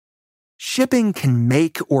Shipping can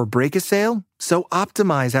make or break a sale, so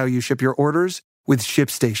optimize how you ship your orders with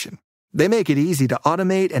ShipStation. They make it easy to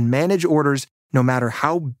automate and manage orders no matter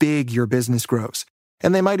how big your business grows.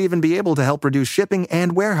 And they might even be able to help reduce shipping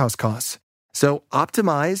and warehouse costs. So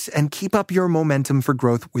optimize and keep up your momentum for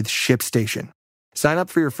growth with ShipStation. Sign up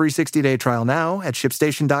for your free 60-day trial now at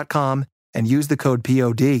ShipStation.com and use the code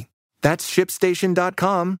POD. That's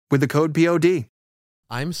ShipStation.com with the code POD.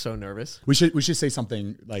 I'm so nervous. We should say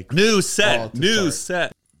something like new set.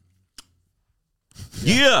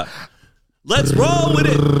 Yeah. Let's roll with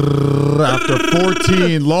it. After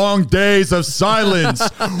 14 long days of silence,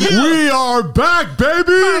 we are back,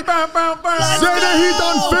 baby. Zane and Heath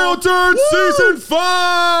Unfiltered Season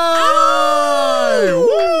 5.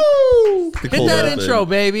 Woo! Hit that intro,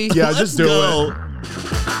 baby. Yeah, just do it.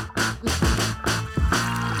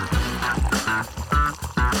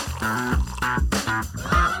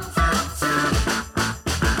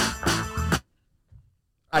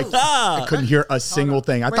 I couldn't hear a single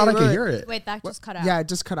thing. I thought I could hear it. Wait, that just cut out. Yeah, it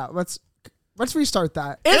just cut out. Let's restart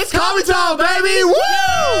that. It's comedy time, baby! Woo!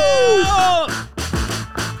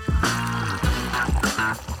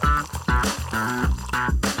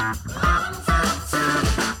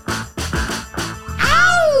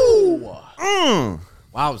 Ow!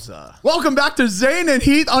 Wowza. Welcome back to Zane and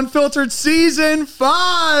Heath Unfiltered Season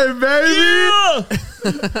 5, baby! Yeah!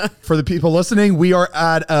 For the people listening, we are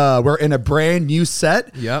we're in a brand new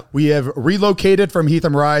set. Yep. We have relocated from Heath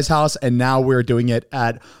and Mariah's house, and now we're doing it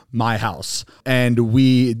at my house. And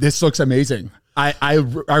this looks amazing. I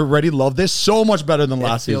already love this so much better than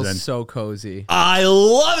last season. It feels so cozy. I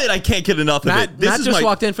love it. I can't get enough of it. Matt just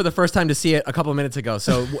walked in for the first time to see it a couple of minutes ago.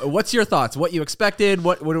 So what's your thoughts? What you expected?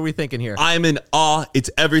 What are we thinking here? I'm in awe. It's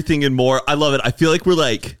everything and more. I love it. I feel like we're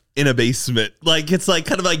like in a basement. Like it's like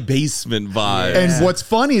kind of like basement vibe. And what's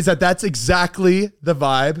funny is that's exactly the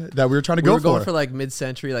vibe that we were trying to go for. We were going for like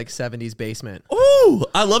mid-century, like 70s basement. Ooh,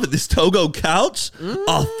 I love it. This Togo couch,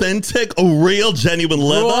 authentic, real, genuine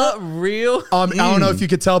leather. Real. I don't know if you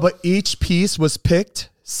could tell, but each piece was picked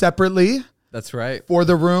separately. That's right. For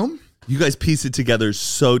the room. You guys piece it together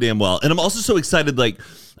so damn well. And I'm also so excited. Like,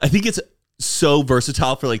 I think it's so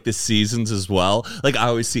versatile for like the seasons as well. Like I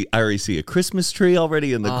already see a Christmas tree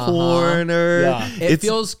already in the corner. Yeah. It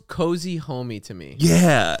feels cozy, homey to me.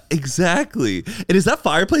 Yeah, exactly. And is that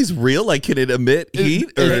fireplace real? Like, can it emit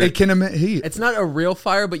heat? It can emit heat. It's not a real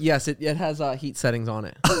fire, but yes, it has heat settings on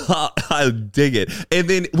it. I dig it. And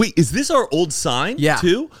then wait, is this our old sign? Yeah.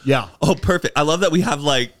 Too? Yeah. Oh, perfect. I love that we have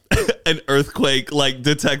like an earthquake like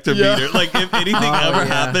detector meter. Like if anything ever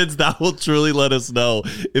happens, that will truly let us know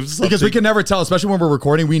if something. Because we can never tell, especially when we're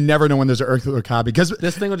recording. We never know when there's an earthquake happening. Because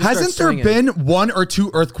this thing will just hasn't there been one or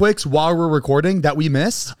two earthquakes while we're recording that we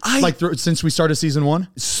missed? Since we started season 1?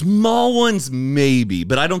 Small ones maybe,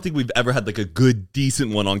 but I don't think we've ever had like a good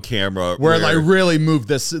decent one on camera where like really move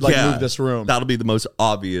this move this room. That'll be the most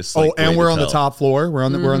obvious. And we're on the top floor. We're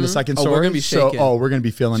on we're on the second story. We're gonna be shaking. We're gonna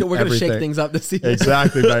be feeling. We're gonna shake things up this season.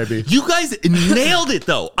 Exactly, baby. You guys nailed it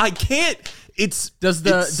though. I can't. Does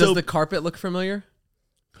the carpet look familiar?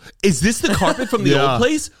 Is this the carpet from the old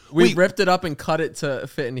place? We ripped it up and cut it to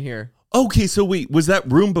fit in here. Okay, so wait, was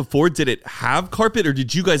that room before? Did it have carpet, or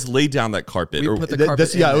did you guys lay down that carpet? We put the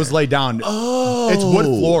carpet. It was laid down. Oh, it's wood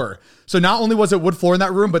floor. So not only was it wood floor in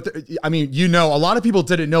that room, but a lot of people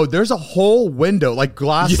didn't know there's a whole window, like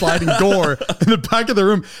glass sliding door in the back of the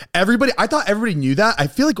room. I thought everybody knew that. I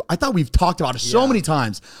thought we've talked about it so many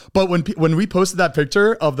times. But when we posted that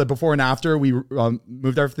picture of the before and after, we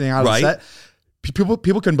moved everything out of the set. People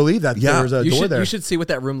couldn't believe that there was a door there. You should see what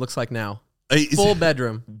that room looks like now. Full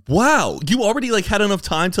bedroom. Wow. You already like had enough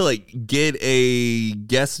time to like get a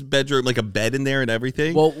guest bedroom, like a bed in there and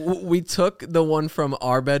everything? Well, we took the one from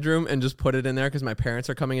our bedroom and just put it in there because my parents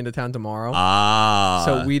are coming into town tomorrow.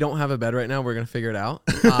 So we don't have a bed right now. We're going to figure it out.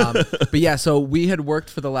 But yeah, so we had worked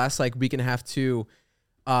for the last like week and a half to,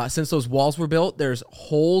 since those walls were built, there's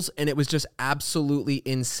holes and it was just absolutely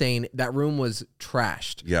insane. That room was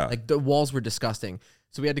trashed. Yeah. Like the walls were disgusting.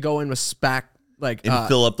 So we had to go in with and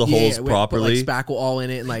fill up the holes properly. Put, spackle all in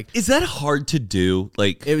it, and is that hard to do?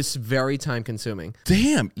 Like, it was very time consuming.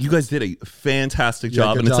 Damn, you guys did a fantastic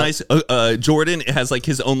job, and it's nice. Jordan has like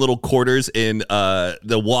his own little quarters in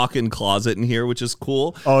the walk-in closet in here, which is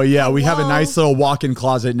cool. Oh yeah, we have a nice little walk-in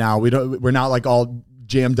closet now. We're not like all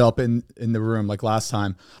jammed up in the room like last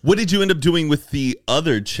time. What did you end up doing with the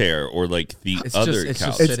other chair or like the other couch? It's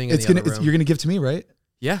just sitting in the other room. You're gonna give to me, right?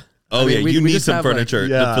 Yeah. Oh, yeah. You need some furniture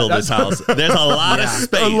to fill this house. There's a lot of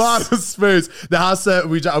space. A lot of space. The house that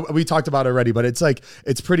we talked about already, but it's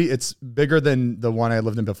bigger than the one I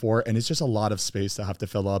lived in before. And it's just a lot of space to have to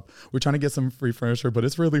fill up. We're trying to get some free furniture, but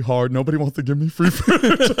it's really hard. Nobody wants to give me free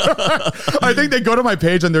furniture. I think they go to my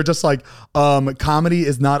page and they're just like, comedy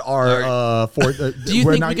is not our forte. Do you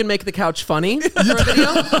think we can make the couch funny for a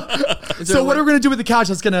video? So what are we going to do with the couch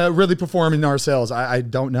that's going to really perform in our sales? I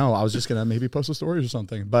don't know. I was just going to maybe post a story or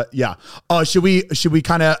something, but yeah. Should we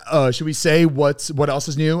say what else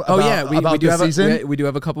is new about this season? We do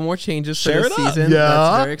have a couple more changes for this season. Yeah.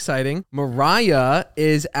 That's very exciting. Mariah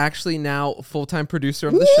is actually now full-time producer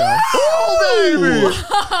of the show. Oh, baby.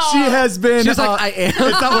 She has been. She's like, I am.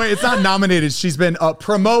 It's not nominated. She's been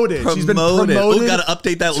promoted. She's been promoted. Oh, got to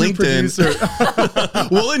update that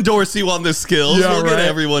LinkedIn. We'll endorse you on the skills. Yeah, we'll get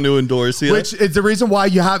everyone to endorse you. Which is the reason why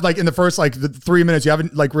you have in the first the 3 minutes, you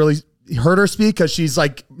haven't really heard her speak, because she's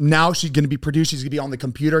now she's going to be produced. She's going to be on the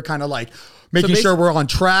computer, kind of making sure we're on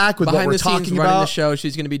track with what we're talking about. Running the show,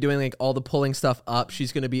 she's going to be doing all the pulling stuff up.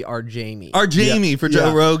 She's going to be our Jamie. Our Jamie for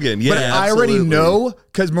Joe Rogan. Yeah, but I already know,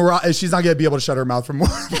 because Mariah, she's not going to be able to shut her mouth for more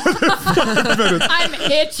than 5 minutes. I'm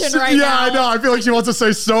itching right now. Yeah, I know. I feel like she wants to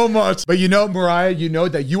say so much. But Mariah, you know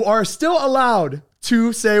that you are still allowed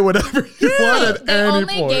to say whatever you want at any point.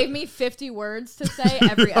 They only gave me 50 words to say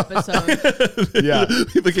every episode. Yeah.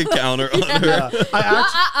 People can counter on her.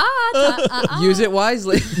 Use it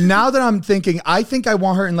wisely. Now that I'm thinking, I think I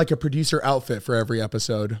want her in a producer outfit for every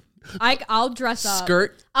episode. I'll dress up.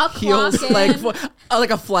 Skirt, I'll heels,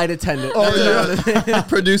 like a flight attendant. Oh, yeah.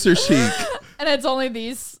 Producer chic. And it's only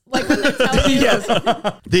these, when they're telling you.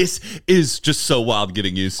 Yes. This is just so wild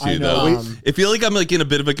getting used to, though. I feel like I'm in a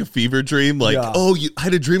bit of a fever dream. I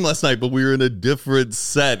had a dream last night, but we were in a different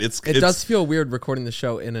set. It does feel weird recording the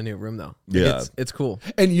show in a new room, though. Yeah. It's cool.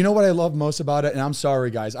 And you know what I love most about it? And I'm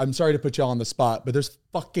sorry, guys. I'm sorry to put y'all on the spot, but there's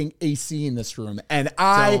fucking AC in this room. And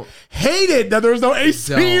I hated that there was no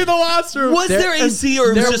AC in the last room. Was there AC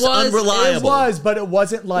or it was just unreliable? It was, but it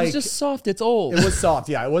wasn't It was just soft. It's old. It was soft,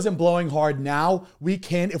 yeah. It wasn't blowing hard. Now, we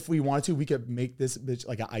can, if we wanted to, we could make this bitch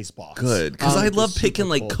like an ice box. Good. Because I love picking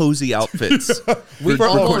cozy outfits for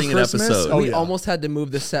recording an episode. We almost had to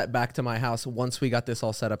move the set back to my house once we got this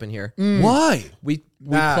all set up in here. Why? We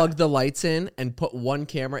plugged the lights in and put one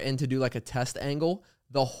camera in to do a test angle.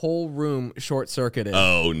 The whole room short-circuited.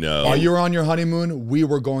 Oh, no. While you were on your honeymoon, we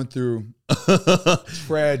were going through you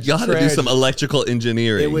had to do some electrical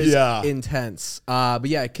engineering. It was intense. But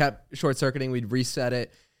yeah, it kept short-circuiting. We'd reset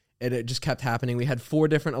it. And it just kept happening. We had 4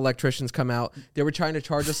 different electricians come out. They were trying to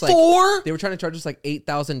charge us 4? They were trying to charge us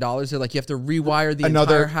 $8,000. They're like, you have to rewire the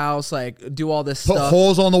entire house, do all this put stuff.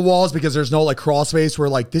 Holes on the walls because there's no crawl space. We're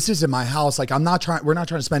like, this isn't my house. We're not trying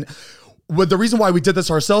to spend. Well, the reason why we did this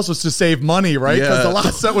ourselves was to save money, right? Because the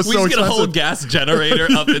last set was so expensive. We just get a whole gas generator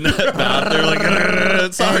up in that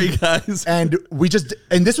bathroom. Sorry, guys. And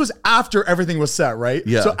and this was after everything was set, right?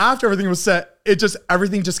 Yeah. So after everything was set,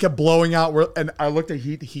 everything just kept blowing out. And I looked at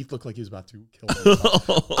Heath. Heath looked like he was about to kill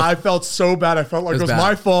himself. I felt so bad. I felt like it was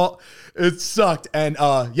my fault. It sucked. And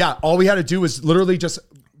all we had to do was literally just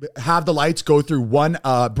have the lights go through one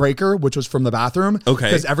breaker, which was from the bathroom. Okay.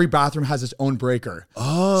 Because every bathroom has its own breaker.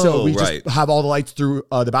 Oh, so we just have all the lights through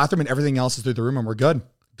the bathroom and everything else is through the room and we're good.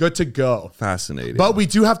 Good to go. Fascinating. But we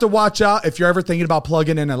do have to watch out if you're ever thinking about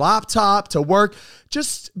plugging in a laptop to work.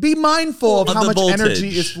 Just be mindful of how much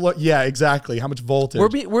energy is. Yeah, exactly. How much voltage.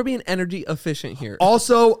 We're being energy efficient here.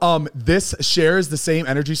 Also, this shares the same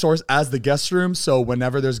energy source as the guest room. So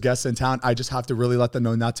whenever there's guests in town, I just have to really let them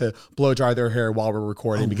know not to blow dry their hair while we're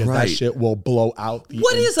recording because that shit will blow out.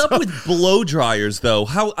 What is up with blow dryers though?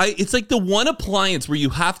 It's like the one appliance where you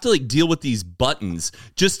have to deal with these buttons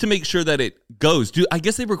just to make sure that it goes. I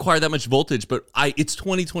guess they require that much voltage, but it's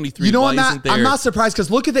 2023. You know, I'm not surprised because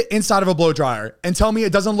look at the inside of a blow dryer and tell me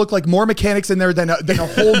it doesn't look like more mechanics in there than a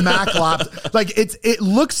whole Mac laptop. It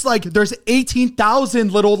looks like there's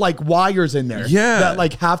 18,000 little wires in there. Yeah,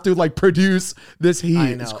 that have to produce this heat.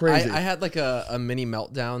 I know. It's crazy. I had a mini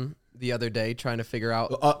meltdown the other day trying to figure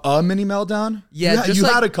out a mini meltdown. Yeah, you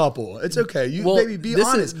had a couple. It's okay. Baby, be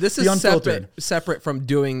honest. This is separate from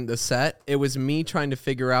doing the set. It was me trying to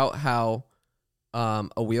figure out how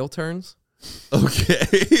a wheel turns.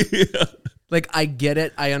 Okay. I get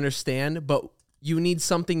it, I understand, but you need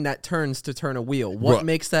something that turns to turn a wheel. What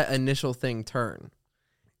makes that initial thing turn?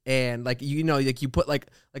 And you put a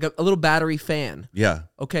little battery fan. Yeah.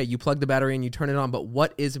 Okay, you plug the battery in, you turn it on, but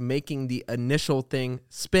what is making the initial thing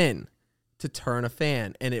spin to turn a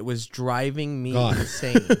fan? And it was driving me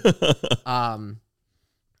insane. And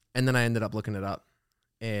then I ended up looking it up.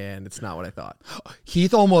 and it's not what I thought.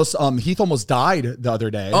 Heath almost died the other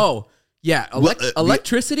day. Oh, yeah.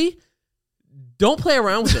 Electricity, don't play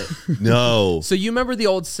around with it. No. So you remember the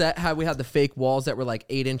old set, how we had the fake walls that were like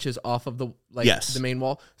 8 inches off of the main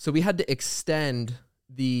wall? So we had to extend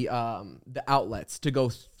the outlets to go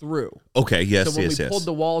through. Okay, yes, so when we pulled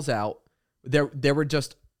the walls out, there were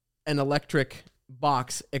just an electric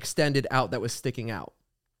box extended out that was sticking out.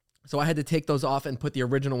 So I had to take those off and put the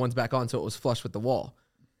original ones back on so it was flush with the wall.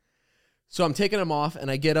 So I'm taking them off and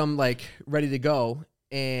I get them like ready to go.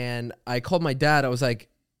 And I called my dad. I was like,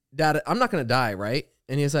 Dad, I'm not going to die, right?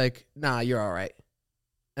 And he's like, nah, you're all right.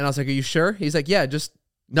 And I was like, are you sure? He's like, yeah, just...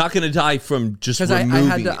 Not going to die from just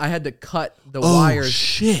removing I had to cut the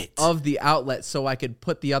wires of the outlet so I could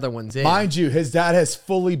put the other ones in. Mind you, his dad has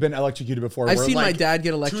fully been electrocuted before. I've seen my dad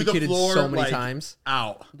get electrocuted so many times.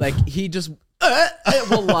 Out. Like, he just... it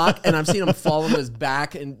will lock, and I've seen him fall on his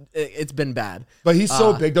back, and it's been bad. But he's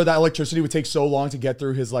so big, though, that electricity would take so long to get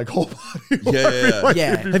through his like whole body.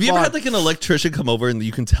 Yeah. Have you ever had like an electrician come over and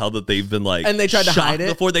you can tell that they've been like, and they tried to hide it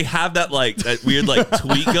before? They have that like that weird like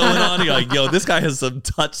tweak going on. You're like, yo, this guy has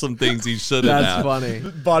touched some things he shouldn't have. That's funny.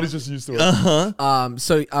 The body's just used to it.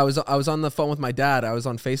 So I was on the phone with my dad. I was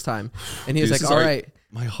on FaceTime, and he was like, all right.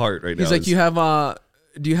 My heart right now. He's like,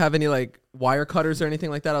 do you have any like wire cutters or anything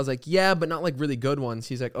like that? I was like, yeah, but not like really good ones.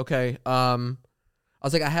 He's like, okay. I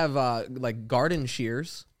was like, I have like garden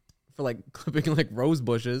shears for like clipping like rose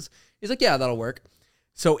bushes. He's like, yeah, that'll work.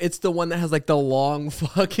 So it's the one that has like the long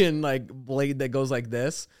fucking like blade that goes like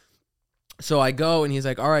this. So I go and he's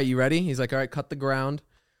like, all right, you ready? He's like, all right, cut the ground.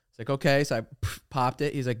 It's like, okay. So I popped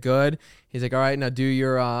it. He's like, good. He's like, all right, now do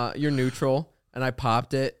your neutral. And I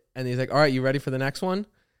popped it. And he's like, all right, you ready for the next one?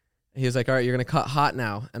 He was like, all right, you're going to cut hot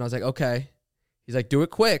now. And I was like, okay. He's like, do it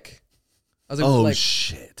quick. I was like, oh,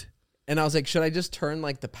 shit. And I was like, should I just turn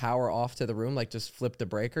like the power off to the room? Like just flip the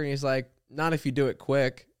breaker? And he's like, not if you do it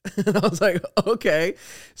quick. And I was like, okay.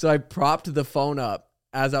 So I propped the phone up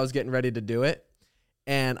as I was getting ready to do it.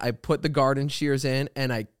 And I put the garden shears in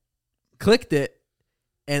and I clicked it.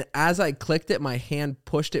 And as I clicked it, my hand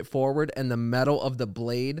pushed it forward and the metal of the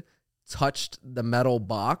blade touched the metal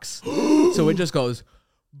box. So it just goes...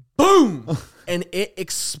 boom! And it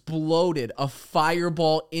exploded, a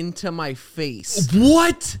fireball into my face.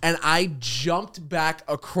 What? And I jumped back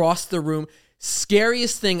across the room.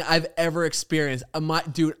 Scariest thing I've ever experienced.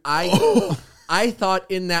 I thought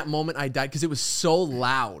in that moment I died because it was so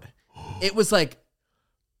loud. It was like,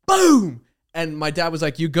 boom! And my dad was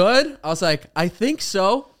like, you good? I was like, I think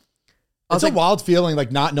so. It's a wild feeling, like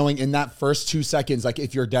not knowing in that first 2 seconds, like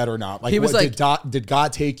if you're dead or not. Like, he was like, did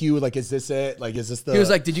God take you? Like, is this it? Like, is this the? He was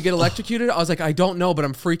like, did you get electrocuted? I was like, I don't know, but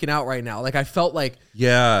I'm freaking out right now. Like, I felt like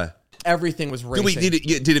everything was racing. Wait,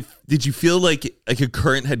 did you feel like a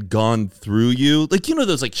current had gone through you? Like, you know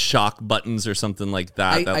those like shock buttons or something like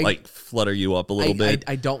that that like flutter you up a little bit?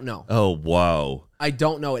 I don't know. Oh, wow. I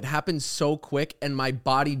don't know. It happened so quick, and my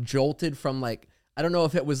body jolted from like, I don't know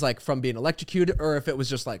if it was like from being electrocuted or if it was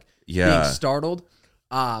just like being startled.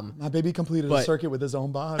 My baby completed a circuit with his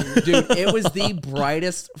own body. Dude, it was the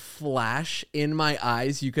brightest flash in my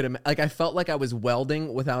eyes you could imagine. Like, I felt like I was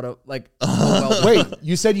welding without a welder. Wait,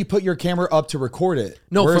 you said you put your camera up to record it.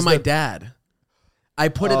 No, for my dad. I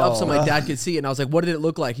put it up so my dad could see it, and I was like, what did it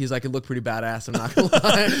look like? He's like, it looked pretty badass, I'm not gonna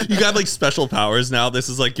lie. You got like special powers now. This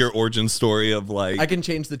is like your origin story of like... I can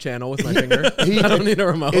change the channel with my finger. I don't need a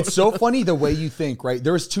remote. It's so funny the way you think, right?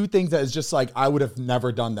 There's two things that is just like, I would have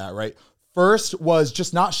never done that, right? First was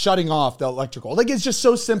just not shutting off the electrical. Like, it's just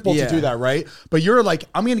so simple to do that, right? But you're like,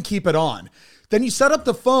 I'm going to keep it on. Then you set up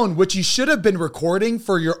the phone, which you should have been recording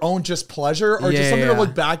for your own just pleasure or just something to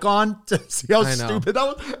look back on to see how stupid that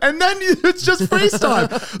was. And then it's just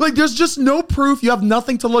FaceTime. Like, there's just no proof. You have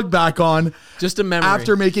nothing to look back on. Just a memory.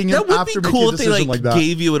 After making it, that would be cool if they like that.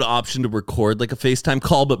 gave you an option to record like a FaceTime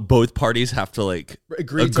call, but both parties have to like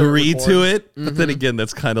agree to it. But then again,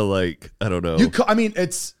 that's kind of like, I don't know. I mean,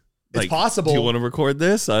 it's possible. Do you want to record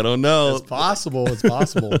this? I don't know. It's possible. It's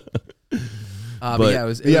possible. But yeah, it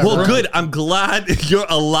was good. I'm glad you're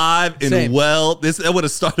alive and well. That would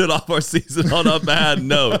have started off our season on a bad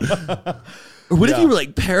note. Or what if you were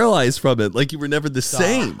like paralyzed from it? Like you were never the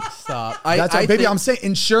same. Stop. Baby, I'm saying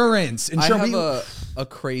insurance. I have a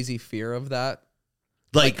crazy fear of that.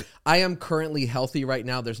 Like I am currently healthy right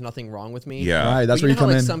now. There's nothing wrong with me. Yeah. All right, that's where you come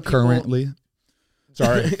in currently.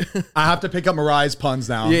 Sorry. I have to pick up Mariah's puns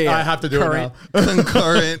now. Yeah. I have to do it now.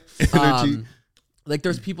 Concurrent energy. Like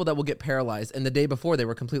there's people that will get paralyzed and the day before they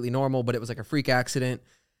were completely normal, but it was like a freak accident.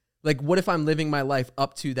 Like what if I'm living my life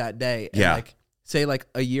up to that day? And like say like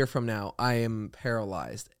a year from now, I am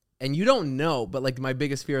paralyzed and you don't know, but like my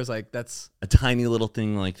biggest fear is like that's a tiny little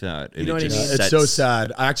thing like that. You know what I mean? It's so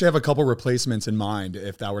sad. I actually have a couple replacements in mind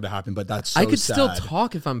if that were to happen, but that's so I could sad. still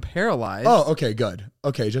talk if I'm paralyzed. Oh, okay, good.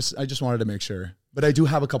 Okay, I just wanted to make sure. But I do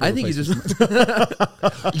have a couple I think you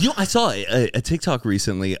replacements. You know, I saw a TikTok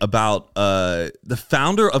recently about the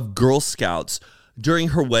founder of Girl Scouts during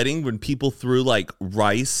her wedding when people threw like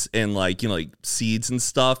rice and like, you know, like seeds and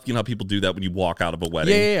stuff. You know how people do that when you walk out of a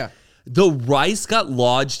wedding? Yeah. The rice got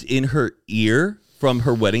lodged in her ear from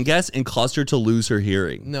her wedding guest and caused her to lose her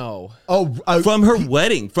hearing. No. From her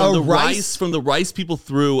wedding, from the rice? rice people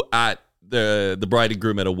threw at the bride and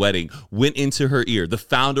groom at a wedding went into her ear. The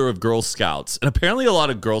founder of Girl Scouts, and apparently a lot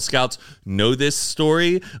of Girl Scouts know this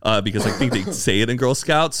story because I think they say it in Girl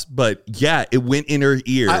Scouts. But yeah, it went in her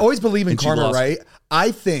ear. I always believe in and she karma, lost- right?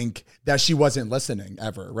 I think that she wasn't listening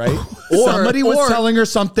ever, right? Somebody was telling her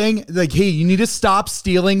something like, "Hey, you need to stop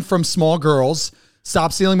stealing from small girls.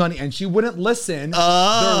 Stop stealing money," and she wouldn't listen. The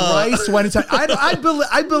rice went inside. I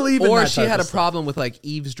believe in Or that she type had of a stuff. problem with like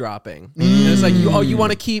eavesdropping. And it's like, you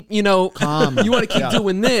want to keep, Calm. you want to keep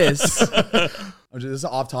doing this. This is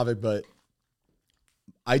off topic, but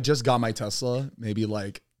I just got my Tesla maybe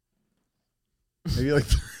like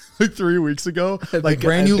 3 weeks ago. Like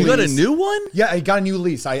brand new lease. You got a new one? Yeah, I got a new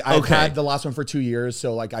lease. I Okay. had the last one for 2 years,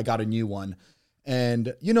 so like I got a new one.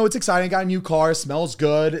 And you know, it's exciting. I got a new car, smells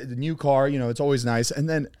good. The new car, you know, it's always nice. And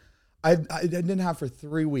then I didn't have for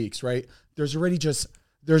 3 weeks, right? There's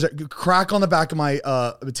a crack on the back of my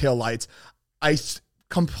tail lights. I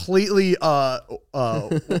completely curb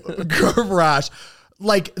rash.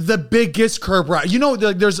 Like the biggest curb rash. You know,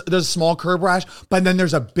 there's a small curb rash, but then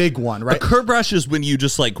there's a big one, right? A curb rash is when you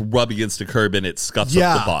just like rub against a curb and it scuffs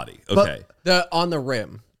up the body. but Okay. On the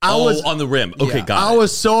rim. On the rim. Okay, Yeah. got it. I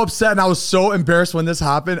was so upset and I was so embarrassed when this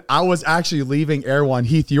happened. I was actually leaving Air One.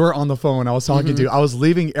 Heath, you were on the phone. I was talking to you. I was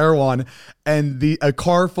leaving Air One, and a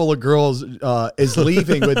car full of girls is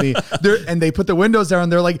leaving with me. And they put the windows down,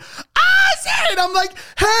 and they're like, and I'm like,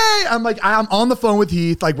 hey, I'm on the phone with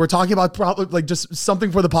Heath. Like, we're talking about probably like just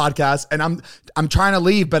something for the podcast. And I'm trying to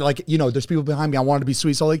leave, but like, you know, there's people behind me. I wanted to be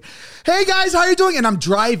sweet. So like, hey guys, how you doing? And I'm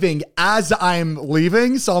driving as I'm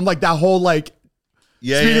leaving. So I'm like that whole like,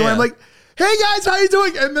 speeding away. I'm like, hey guys, how you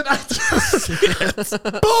doing? And then I just,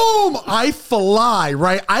 boom, I fly,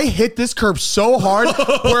 right? I hit this curb so hard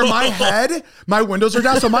where my windows are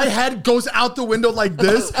down. So my head goes out the window like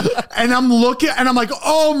this. And I'm looking and I'm like,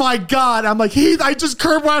 oh my God. I'm like, Heath, I just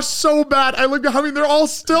curb washed so bad. I look behind me, they're all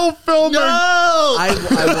still filming. No!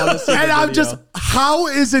 I want to see And the I'm video. just, how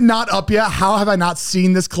is it not up yet? How have I not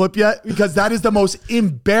seen this clip yet? Because that is the most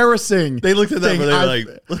embarrassing. They looked at that, thing but they were I've-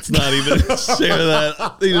 like, let's not even share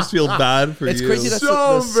that. They just feel bad for It's you. crazy that's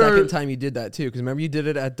So the very- second time you did that too. Because remember you did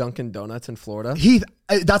it at Dunkin' Donuts in Florida. Heath,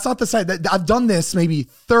 that's not the site. I've done this maybe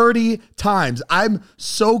 30 times. I'm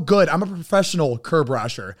so good. I'm a professional curb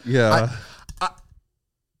rasher. Yeah.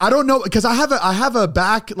 I don't know because I have a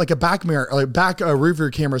back mirror, like back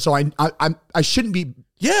rearview camera, so I shouldn't be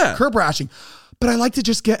curb rashing, but I like to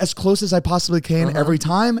just get as close as I possibly can every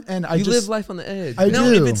time, and You live life on the edge. I Now,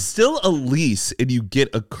 do. if it's still a lease and you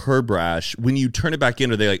get a curb rash, when you turn it back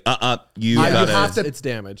in, are they like, you gotta... have to- It's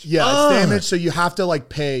damaged. Yeah, it's damaged, so you have to like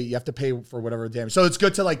pay. You have to pay for whatever damage. So it's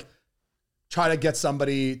good to like try to get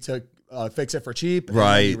somebody to fix it for cheap, and then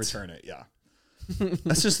Right. you return it. Yeah.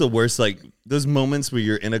 That's just the worst. Like those moments where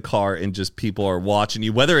you're in a car and just people are watching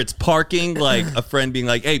you, whether it's parking, like a friend being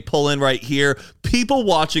like, hey, pull in right here. People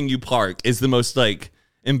watching you park is the most like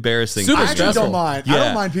embarrassing. Super I thing. actually stressful. don't mind. I Yeah.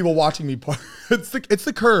 don't mind people watching me park. It's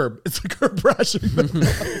the curb. It's the curb rashing.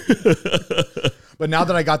 But now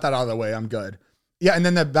that I got that out of the way, I'm good. Yeah, and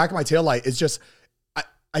then the back of my taillight is just,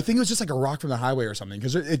 I think it was just like a rock from the highway or something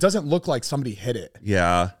because it doesn't look like somebody hit it.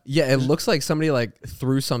 Yeah. Yeah, it looks like somebody like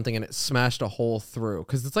threw something and it smashed a hole through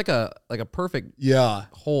because it's like a perfect Yeah.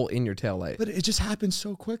 hole in your taillight. But it just happens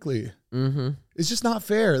so quickly. Mm-hmm. It's just not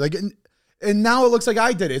fair. Like, and now it looks like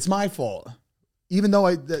I did it. It's my fault. Even though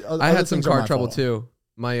I had some car trouble too.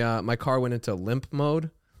 My car went into limp mode.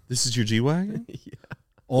 This is your G-Wagon? Yeah.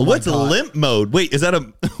 Oh my What's God. limp mode? Wait, is that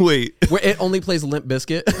a... Wait. Where it only plays Limp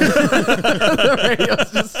Bizkit. The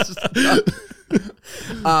radio's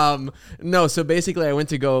just- no, so basically I went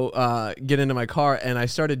to go get into my car and I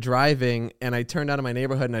started driving and I turned out of my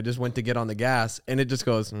neighborhood and I just went to get on the gas and it just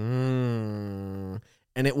goes, and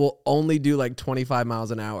it will only do like 25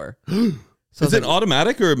 miles an hour. So Is it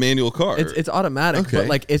automatic or a manual car? it's automatic, Okay. but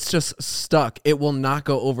like it's just stuck. It will not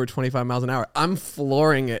go over 25 miles an hour. I'm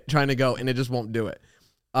flooring it trying to go and it just won't do it.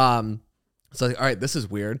 So I was like, all right, this is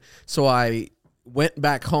weird. So I went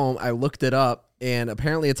back home, I looked it up, and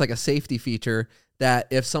apparently it's like a safety feature that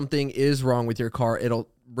if something is wrong with your car, it'll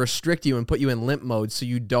restrict you and put you in limp mode so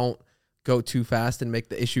you don't go too fast and make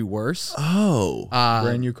the issue worse. Oh.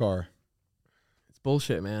 Brand new car. It's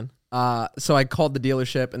bullshit, man. So I called the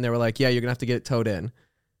dealership and they were like, yeah, you're going to have to get it towed in.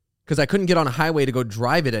 Because I couldn't get on a highway to go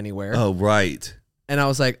drive it anywhere. Oh, right. And I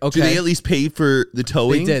was like, okay. Do they at least pay for the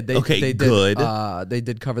towing? They did. They good. They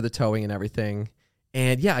did cover the towing and everything.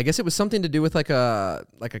 And yeah, I guess it was something to do with like a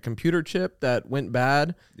computer chip that went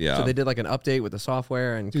bad. Yeah. So they did like an update with the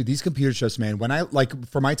software. And Dude, these computer chips, man. When I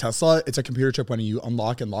for my Tesla, it's a computer chip when you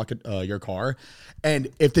unlock and lock your car. And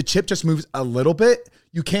if the chip just moves a little bit,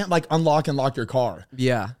 you can't like unlock and lock your car.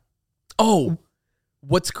 yeah. Oh,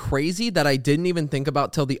 what's crazy that I didn't even think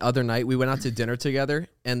about till the other night, we went out to dinner together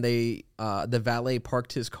and the valet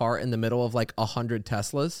parked his car in the middle of like 100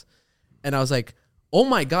 Teslas. And I was like, oh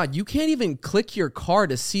my God, you can't even click your car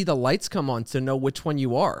to see the lights come on to know which one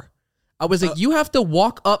you are. I was like, you have to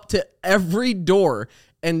walk up to every door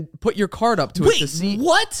and put your card up to it to see.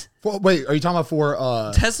 What? Wait, are you talking about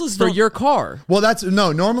for Tesla's For your car. Well,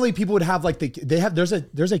 normally people would have like there's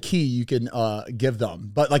a key you can give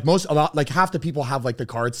them, but like half the people have like the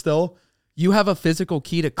card still. You have a physical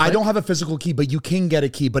key to click? I don't have a physical key, but you can get a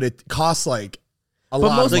key, but it costs like a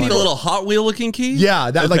lot. most Of Like money. the little Hot Wheel looking key?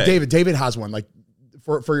 Yeah, that like Okay. David has one like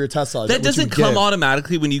for your Tesla. That which you doesn't would come give.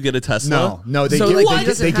 automatically when you get a Tesla? No, they So, give, like, they, he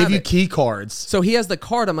doesn't they give have you it. key cards. So he has the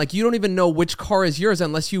card. I'm like, you don't even know which car is yours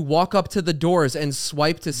unless you walk up to the doors and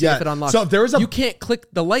swipe to see Yeah. if it unlocks. So if there was you can't click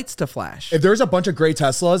the lights to flash. If there's a bunch of gray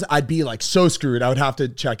Teslas, I'd be like so screwed. I would have to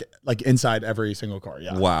check like inside every single car.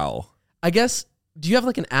 Yeah. Wow. I guess, do you have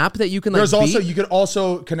like an app that you can like There's also beat? you could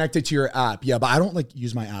also connect it to your app. Yeah, but I don't like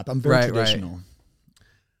use my app. I'm very Right, traditional.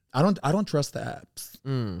 I don't trust the apps.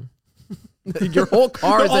 Your whole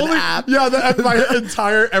car is an Only- app. Yeah,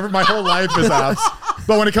 my whole life is apps.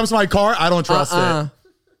 But when it comes to my car, I don't trust it.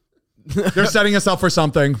 They're setting us up for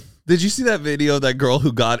something. Did you see that video of that girl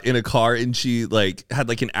who got in a car and she like had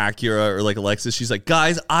like an Acura or like a Lexus? She's like,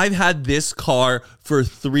 guys, I've had this car for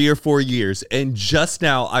 3 or 4 years. And just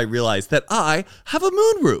now I realized that I have a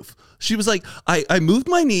moonroof. She was like, I moved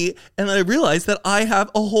my knee and I realized that I have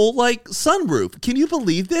a whole like sunroof. Can you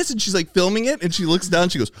believe this? And she's like filming it and she looks down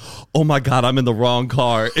and she goes, oh my God, I'm in the wrong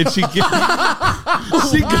car. And she got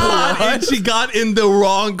in the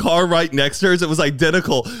wrong car right next to hers. It was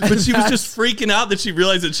identical. But she was just freaking out that she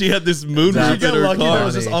realized that she had this moonroof Did you in get her lucky that it car.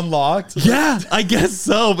 was just unlocked? Yeah, I guess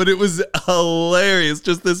so, but it was hilarious.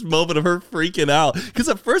 Just this moment of her freaking out. Because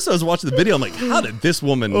at first I was watching the video, I'm like, how did this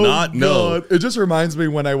woman not know? God. It just reminds me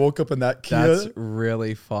when I woke up in that Kia. That's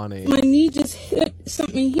really funny. My knee just hit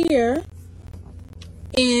something here,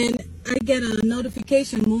 and I get a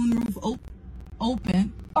notification, moonroof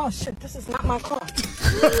open. Oh shit, this is not my car.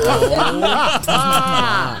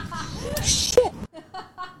 Shit.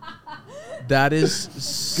 That is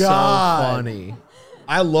so God. funny.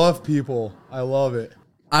 I love people. I love it.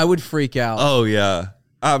 I would freak out. Oh, yeah.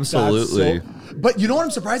 Absolutely. That's so- but you know what?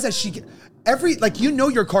 I'm surprised that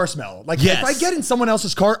your car smell. Like Yes. if I get in someone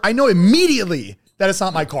else's car, I know immediately that it's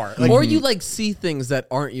not my car. Like, Or you like see things that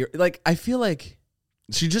aren't your, like, I feel like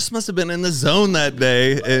She just must have been in the zone that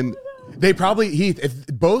day. And they probably, Heath, if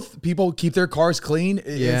both people keep their cars clean,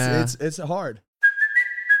 Yeah. it's hard.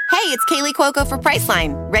 Hey, it's Kaylee Cuoco for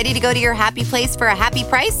Priceline. Ready to go to your happy place for a happy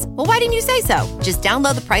price? Well, why didn't you say so? Just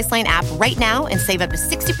download the Priceline app right now and save up to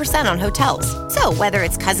 60% on hotels. So whether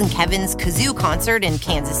it's Cousin Kevin's Kazoo Concert in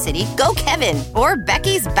Kansas City, go Kevin, or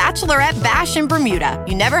Becky's Bachelorette Bash in Bermuda,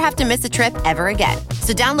 you never have to miss a trip ever again.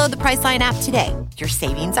 So download the Priceline app today. Your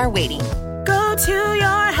savings are waiting. Go to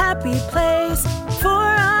your happy place for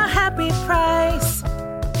a happy price.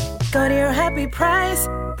 Go to your happy price,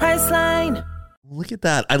 Priceline. look at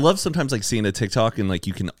that. I love sometimes like seeing a TikTok and like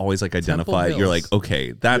you can always like identify. Hills. You're like,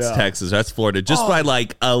 okay, that's Yeah. Texas, that's Florida. Just by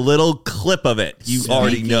like a little clip of it, you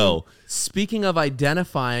already know. Speaking of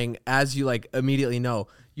identifying, as you like immediately know,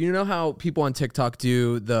 you know how people on TikTok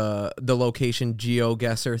do the location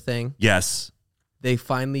GeoGuessr thing? Yes. They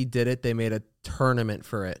finally did it. They made a tournament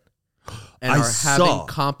for it. And I are having saw.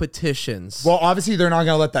 competitions. Well, obviously they're not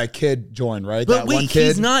going to let that kid join, right? But that one wait, kid.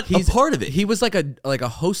 he's not a part of it. He was like a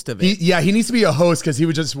host of it. He needs to be a host because he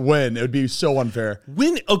would just win. It would be so unfair.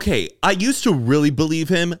 I used to really believe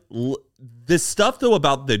him. This stuff though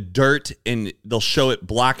about the dirt and they'll show it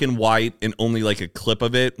black and white and only like a clip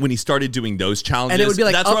of it when he started doing those challenges. And it would be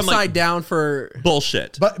like that's where I'm upside down for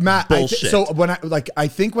bullshit. But Matt, bullshit. so when I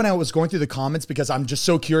think when I was going through the comments, because I'm just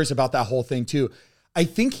so curious about that whole thing too, I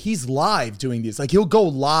think he's live doing these. Like he'll go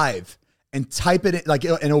live and type it in, like,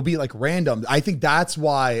 and it'll be like random. I think that's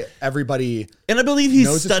why everybody. And I believe he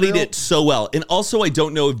knows studied it's real. it so well. And also, I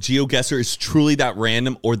don't know if GeoGuessr is truly that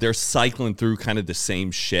random or they're cycling through kind of the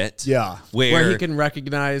same shit. Yeah. Where he can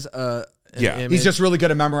recognize an image. He's just really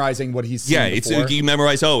good at memorizing what he's seen. Yeah, it's you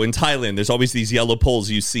memorize. Oh, in Thailand, there's always these yellow poles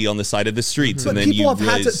you see on the side of the streets, and then people you have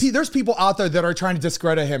had realize, to. There's people out there that are trying to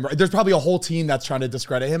discredit him. There's probably a whole team that's trying to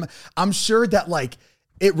discredit him. I'm sure that like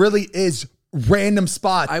it really is random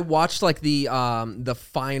spots. I watched like the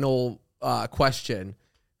final question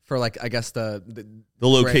for like I guess the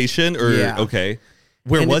location or okay,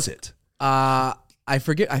 where was it? I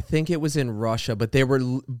forget. I think it was in Russia, but they were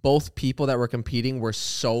both people that were competing were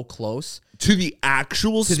so close to the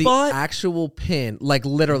actual to spot, the actual pin, like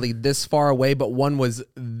literally this far away, but one was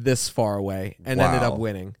this far away and ended up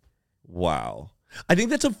winning. Wow. I think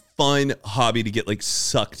that's a fun hobby to get like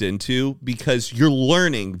sucked into because you're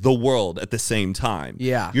learning the world at the same time.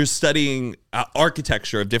 Yeah. You're studying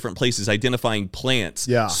architecture of different places, identifying plants,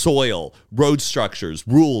 Yeah. soil, road structures,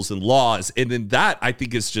 rules and laws. And then that I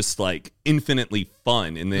think is just like infinitely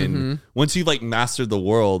fun. And then once you've like mastered the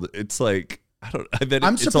world, it's like, I bet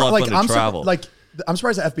it's a lot of fun to travel. I'm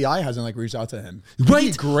surprised the FBI hasn't like reached out to him.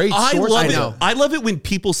 Right, Great I source. love it. know. I love it when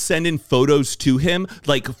people send in photos to him,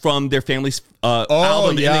 like from their family's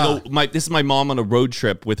album, yeah. and they go, "This is my mom on a road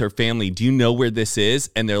trip with her family. Do you know where this is?"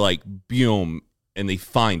 And they're like, "Boom," and they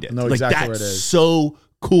find it. Know like exactly that's where it is. so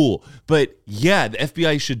cool. But yeah, the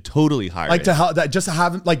FBI should totally hire Like it. to help that, just to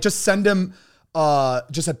have him, like just send him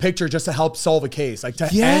just a picture just to help solve a case, like to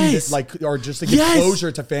end it, like, or just to give closure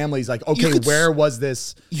to families, like, okay, where was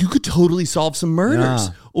this? You could totally solve some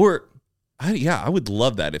murders. Or I would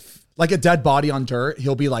love that if Like a dead body on dirt,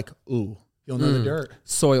 he'll be like, ooh, he'll know the dirt.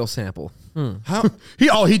 Soil sample.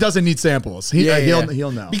 how He doesn't need samples.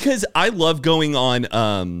 He'll know. because I love going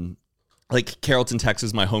on like Carrollton,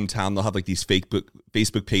 Texas, my hometown. They'll have like these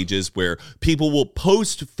Facebook pages where people will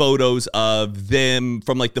post photos of them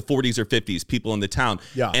from like the 40s or 50s, people in the town.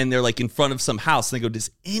 Yeah. And they're like in front of some house and they go,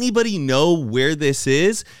 "Does anybody know where this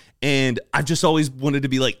is?" And I've just always wanted to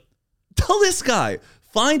be like, tell this guy,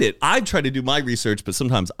 find it. I've tried to do my research, but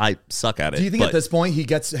sometimes I suck at it. Do you think at this point he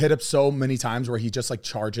gets hit up so many times where he just like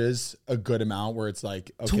charges a good amount where it's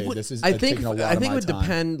like, okay, this is I think taking a lot I of think my it would time.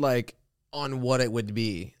 depend like on what it would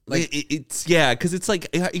be. Like it's because it's like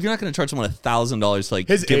you're not going to charge someone $1,000 to like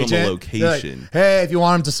His give agent, them a they're location. like, hey, if you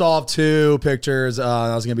want him to solve 2 pictures, that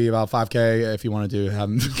was gonna be about $5,000. If you want to have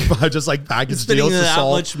him just like package Spending deals to that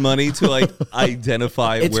solve. much money to like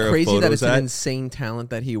identify it's where a crazy that photo's it's an at. insane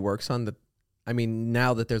talent that he works on. That I mean,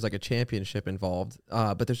 now that there's like a championship involved,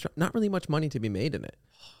 but there's not really much money to be made in it.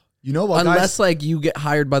 You know what? Unless guys? like you get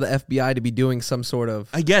hired by the FBI to be doing some sort of.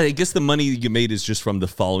 I get it. I guess the money you made is just from the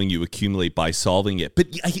following you accumulate by solving it. But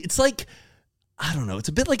it's like, I don't know. It's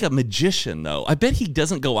a bit like a magician, though. I bet he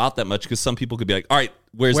doesn't go out that much because some people could be like, all right,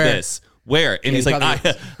 where's Where? this? Where? And he's like,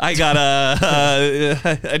 probably- I got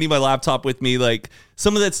I need my laptop with me. Like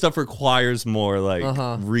some of that stuff requires more like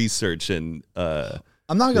research and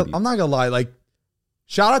I'm not gonna lie. Like,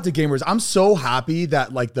 shout out to gamers. I'm so happy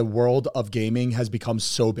that like the world of gaming has become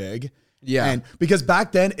so big. Yeah. And because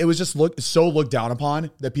back then it was just looked down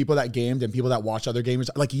upon, the people that gamed and people that watched other gamers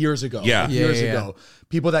like years ago. Yeah. Like, years ago.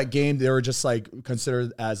 People that gamed, they were just like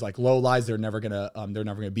considered as like low lives. They're never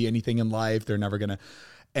gonna be anything in life. They're never gonna.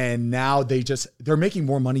 And now they're making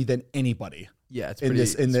more money than anybody. Yeah, it's in pretty,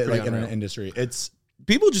 the like unreal. internet industry. It's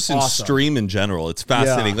people just in awesome. stream in general. It's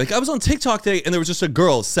fascinating. Yeah. Like I was on TikTok today and there was just a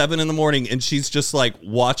girl 7 a.m. and she's just like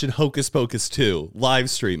watching Hocus Pocus 2 live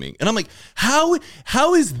streaming. And I'm like, how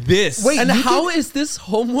is this? Wait, and how is this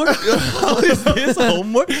homework? How is this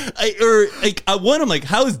homework? I'm like,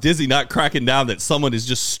 how is Disney not cracking down that someone is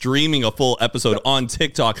just streaming a full episode on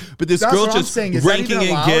TikTok? But this That's girl what I'm just saying. Is that ranking even in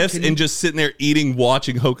allowed? gifts Can you- and just sitting there eating,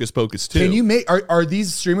 watching Hocus Pocus 2. Can you make are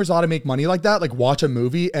these streamers allowed to make money like that? Like watch a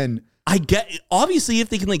movie and I get obviously if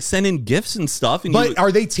they can like send in gifts and stuff. And but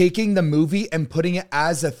are they taking the movie and putting it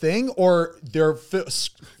as a thing, or they're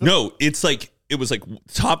no, it's like it was like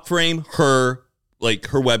top frame her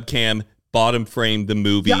webcam, bottom frame the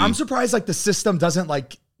movie. Yeah, I'm surprised like the system doesn't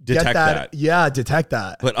like Detect get that. Yeah, detect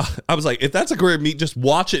that. But I was like, if that's a career of me just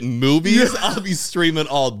watching movies, I'll be streaming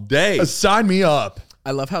all day. Sign me up.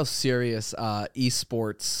 I love how serious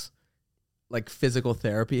esports, like physical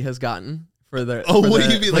therapy, has gotten for the. Oh, for what the,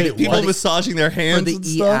 do you mean? Like people massaging their for hands the and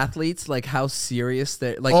stuff? athletes, like how serious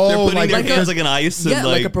they're like. Oh, They're putting like their a- hands like in ice. Yeah, and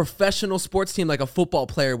like a professional sports team, like a football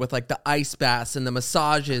player with like the ice baths and the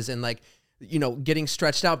massages and like, you know, getting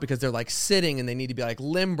stretched out because they're like sitting and they need to be like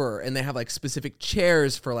limber and they have like specific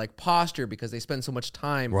chairs for like posture because they spend so much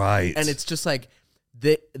time. Right. And it's just like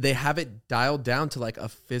they have it dialed down to like a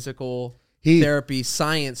physical therapy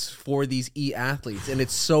science for these athletes, and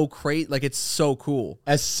it's so great. Like, it's so cool.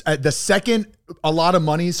 As the second a lot of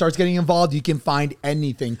money starts getting involved, you can find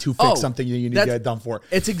anything to fix something you need to get done for.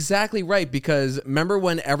 It's exactly right, because remember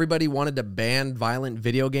when everybody wanted to ban violent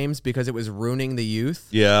video games because it was ruining the youth?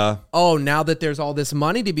 Yeah. Oh, now that there's all this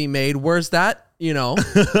money to be made, where's that? You know,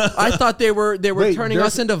 I thought they were turning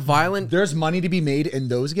us into violent. There's money to be made in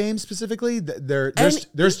those games specifically.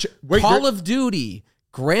 There's Call of Duty.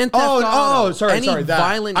 Grand Theft Auto. Sorry. That.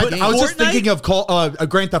 Violent I was just thinking of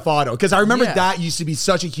Grand Theft Auto, because I remember that used to be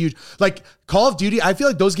such a huge, like, Call of Duty. I feel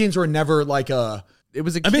like those games were never like a. It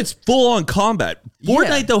was. I mean, it's full on combat.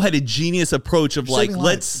 Fortnite though had a genius approach of like,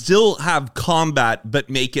 let's still have combat, but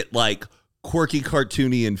make it like quirky,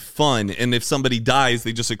 cartoony, and fun. And if somebody dies,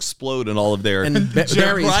 they just explode, and all of their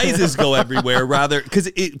prizes go everywhere. Rather, because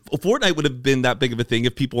Fortnite would have been that big of a thing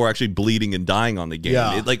if people were actually bleeding and dying on the game.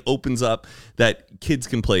 Yeah. It like opens up that kids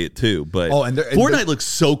can play it too. But Fortnite looks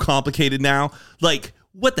so complicated now. Like,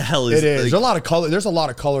 what the hell is it? There's a lot of color. There's a lot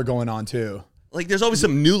of color going on too. Like, there's always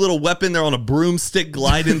some new little weapon. They're on a broomstick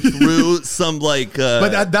gliding through some like.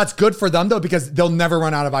 But that's good for them though, because they'll never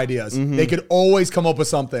run out of ideas. Mm-hmm. They could always come up with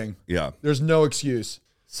something. Yeah, there's no excuse.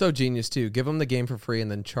 So genius too. Give them the game for free and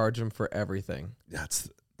then charge them for everything. That's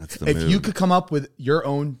the if move. you could come up with your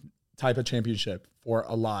own type of championship for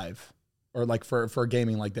a live, or like for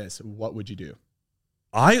gaming like this, what would you do?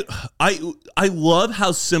 I love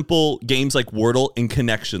how simple games like Wordle and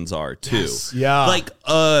Connections are too. Yes. Yeah, like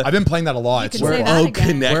I've been playing that a lot.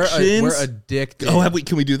 Connections. We're addicted. Oh,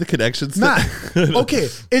 can we do the Connections? Matt, okay,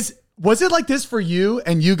 was it like this for you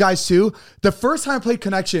and you guys too? The first time I played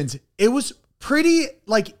Connections, it was pretty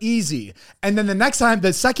like easy, and then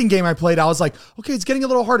the second game I played, I was like, okay, it's getting a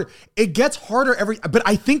little harder. It gets harder but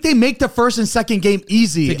I think they make the first and second game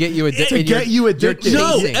easy to get you addicted.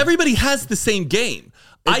 No, everybody has the same game.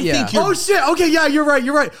 I think. Oh shit! Okay, yeah, you're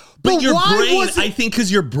right. But your brain, I think,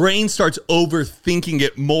 because your brain starts overthinking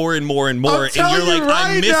it more and more and more, and you're like,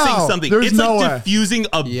 I'm missing something. It's like diffusing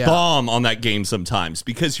a bomb on that game sometimes,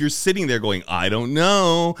 because you're sitting there going, I don't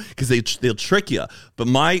know, because they'll trick you. But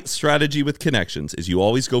my strategy with Connections is you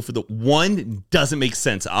always go for the one doesn't make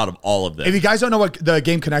sense out of all of them. If you guys don't know what the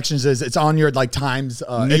game Connections is, it's on your like Times,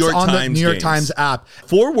 New York Times app.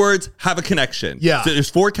 4 words have a connection. Yeah. So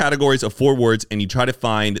there's 4 categories of 4 words, and you try to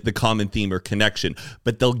find the common theme or connection,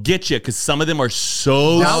 but they'll get you because some of them are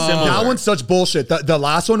so similar. That one's such bullshit. The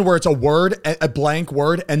last one where it's a word, a blank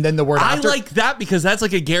word, and then the word after. I like that because that's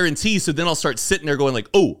like a guarantee. So then I'll start sitting there going like,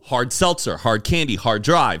 oh, hard seltzer, hard candy, hard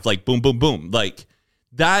drive, like boom, boom, boom. Like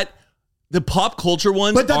that. The pop culture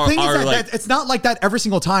ones but the thing is that it's not like that every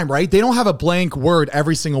single time, right? They don't have a blank word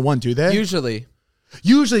every single one, do they?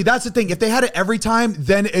 Usually, that's the thing. If they had it every time,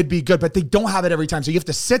 then it'd be good. But they don't have it every time. So you have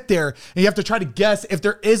to sit there and you have to try to guess if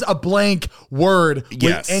there is a blank word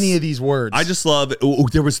with any of these words. I just love,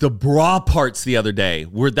 there was the bra parts the other day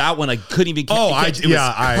where that one I couldn't even catch.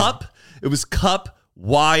 It was cup,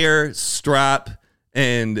 wire, strap,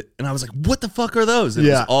 and I was like, what the fuck are those? And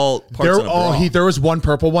it was all parts of a bra. There was one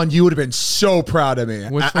purple one. You would have been so proud of me.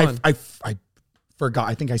 Which one? I forgot.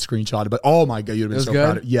 I think I screenshotted, but oh my God, you'd have been so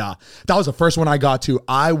proud of me. Yeah. That was the first one I got to.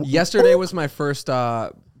 Yesterday was my first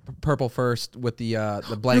purple first with the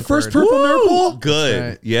blank. Your first purple nurple? Good.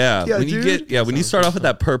 Right. Yeah. When you start off with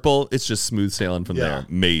that purple, it's just smooth sailing from there.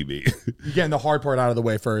 Maybe. You're getting the hard part out of the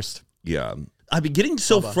way first. Yeah. I've been getting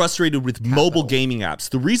so frustrated with mobile gaming apps.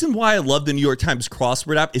 The reason why I love the New York Times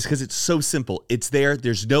crossword app is because it's so simple. It's there.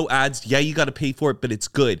 There's no ads. Yeah, you got to pay for it, but it's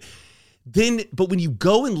good. But when you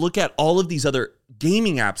go and look at all of these other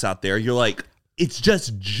gaming apps out there, you're like, it's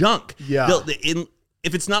just junk. Yeah.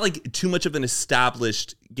 If it's not like too much of an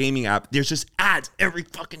established gaming app, there's just ads every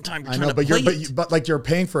fucking time you're trying to play it. But like you're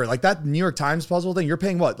paying for it. Like that New York Times puzzle thing, you're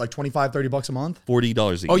paying what? Like $25-$30 a month?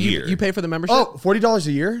 $40 a year. You pay for the membership? Oh, $40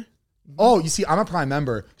 a year? Oh, you see, I'm a Prime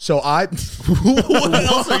member, so what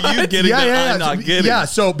else are you getting that I'm not getting? Yeah,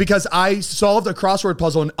 so because I solved a crossword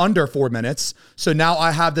puzzle in under 4 minutes, so now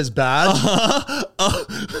I have this badge.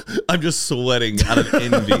 I'm just sweating out of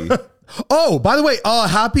envy. Oh, by the way,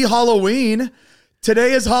 happy Halloween.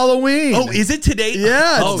 Today is Halloween. Oh, is it today?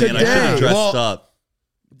 Yeah, it's today. Man, I should have dressed up.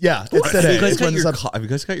 Yeah, it's today. Have you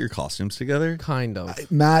guys got your costumes together? Kind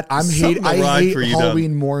of. Matt, I hate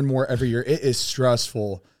Halloween more and more every year. It is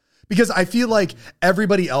stressful. Because I feel like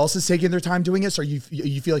everybody else is taking their time doing it, so you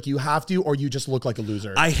feel like you have to, or you just look like a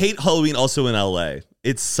loser. I hate Halloween also in LA.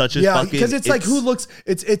 It's such a fucking... because it's like who looks...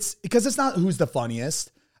 It's because it's not who's the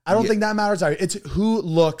funniest. I don't think that matters. It's who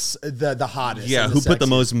looks the hottest. Yeah, and who put the sexiest.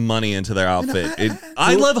 most money into their outfit.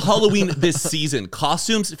 I love Halloween this season.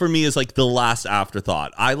 Costumes for me is like the last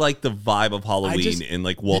afterthought. I like the vibe of Halloween and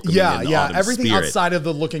like welcoming in the autumn everything spirit. outside of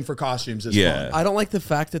the looking for costumes is fun. I don't like the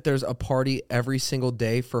fact that there's a party every single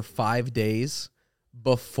day for 5 days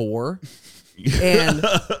before. And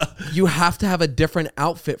you have to have a different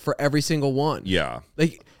outfit for every single one. Yeah.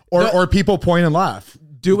 Like or people point and laugh.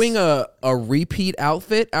 Doing a repeat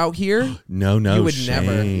outfit out here. No, you would shame.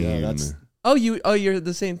 never. Yeah, you're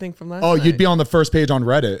the same thing from last night. You'd be on the first page on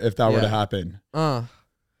Reddit if that were to happen. Man,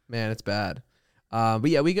 it's bad. But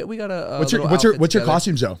yeah, we got a What's your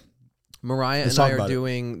costumes though? Mariah and I are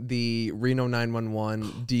doing the Reno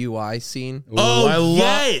 911 DUI scene. Oh, I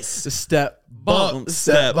love the step bump.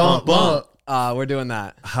 We're doing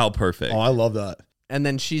that. How perfect. Oh, I love that. And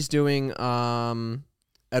then she's doing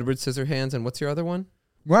Edward Scissorhands, and what's your other one?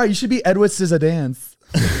 Right, you should be Edward Scissorhands.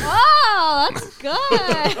 Oh, that's good.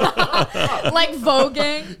 Like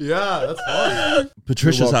voguing. Yeah, that's fun.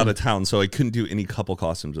 Patricia's out of town, so I couldn't do any couple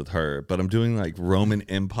costumes with her. But I'm doing like Roman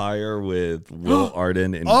Empire with Will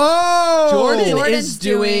Arden and Jordan is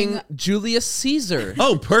doing Julius Caesar.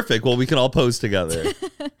 Oh, perfect. Well, we can all pose together.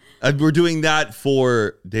 We're doing that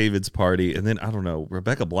for David's party, and then I don't know.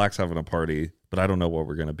 Rebecca Black's having a party, but I don't know what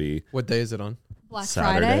we're gonna be. What day is it on? Black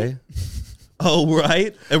Saturday. Friday. Oh,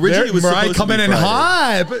 right. Originally, it was Mariah supposed to be coming in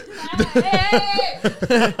Friday.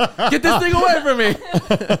 hot. Get this thing away from me.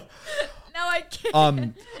 No, I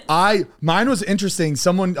can't. Mine was interesting.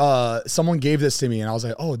 Someone gave this to me, and I was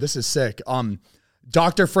like, oh, this is sick.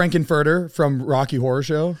 Dr. Frankenfurter from Rocky Horror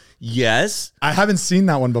Show. Yes. I haven't seen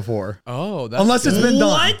that one before. Oh, that's unless it's been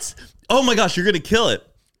done. What? Oh my gosh, you're gonna kill it.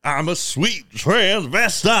 I'm a sweet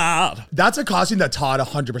transvestite. That's a costume that Todd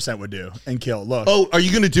 100% would do and kill. Look. Oh, are you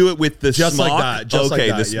going to do it with the Just smock? like that. Just okay,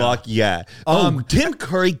 like that, the smock, yeah. Tim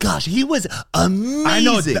Curry, gosh, he was amazing. I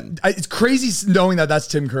know. It's crazy knowing that that's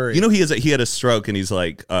Tim Curry. You know, he had a stroke and he's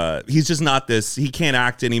like, he's just not this. He can't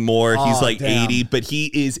act anymore. He's like 80, but he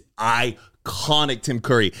is iconic Tim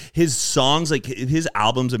Curry. His songs, like his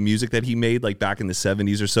albums of music that he made like back in the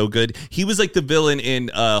 70s are so good. He was like the villain in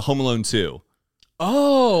Home Alone 2.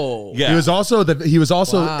 Oh, yeah. He was also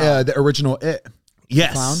the original It.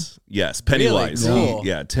 Yes. Clown? Yes. Pennywise. Really? Cool.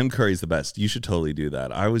 Yeah. Tim Curry's the best. You should totally do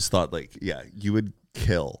that. I always thought like, yeah, you would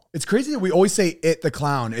kill. It's crazy that we always say It the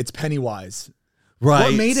clown. It's Pennywise. Right.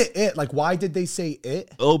 What made it It? Like, why did they say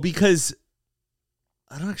It? Oh, because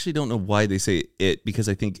I don't know why they say it, because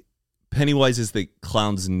I think Pennywise is the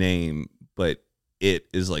clown's name, but it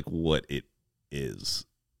is like what it is.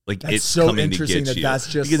 Like That's it's so coming interesting to get that you. that's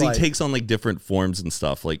just because like- he takes on like different forms and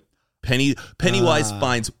stuff. Like Pennywise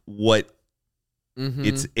finds what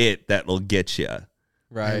it's it that'll get you.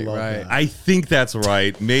 Right, love right. that. I think that's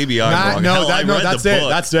right. Maybe I'm wrong. Hell, I read that's the it. book.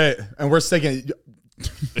 That's it. And we're sticking.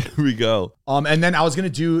 Here we go. And then I was gonna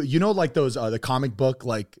do, like those the comic book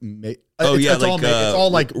like. Oh it's, yeah, it's like it's all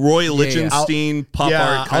like Roy Lichtenstein pop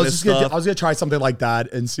art kind of stuff. I was gonna try something like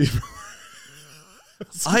that and see.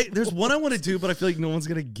 There's one I want to do, but I feel like no one's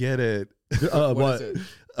gonna get it. What? is it?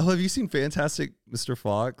 Oh, have you seen Fantastic Mr.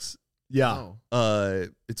 Fox? Yeah.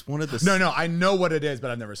 It's one of the. No, I know what it is, but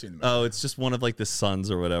I've never seen the movie. Oh, it's just one of like the sons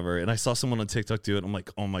or whatever. And I saw someone on TikTok do it. I'm like,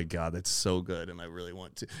 oh my God, that's so good. And I really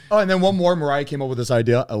want to. Oh, and then one more. Mariah came up with this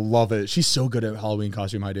idea. I love it. She's so good at Halloween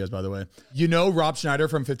costume ideas, by the way. You know Rob Schneider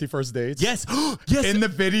from 50 First Dates? Yes. Yes. In the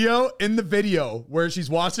video where she's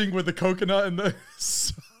watching with the coconut and the.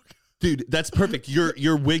 Dude, that's perfect.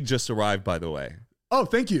 Your wig just arrived, by the way. Oh,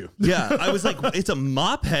 thank you. Yeah. I was like, it's a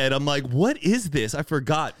mop head. I'm like, what is this? I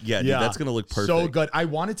forgot. Yeah, dude, that's going to look perfect. So good. I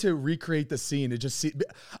wanted to recreate the scene.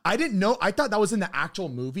 I didn't know. I thought that was in the actual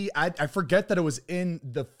movie. I forget that it was in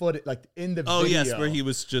the footage, like in the video. Oh, yes, where he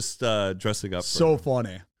was just dressing up. So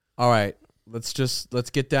funny. All right. Let's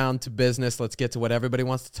get down to business. Let's get to what everybody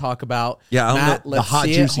wants to talk about. Yeah, I don't Matt, know- let's the hot,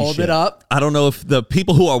 see it. juicy Hold shit. it up. I don't know if the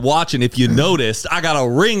people who are watching, if you noticed, I got a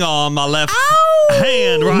ring on my left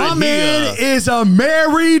hand right My here. man is a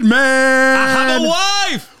married man. I have a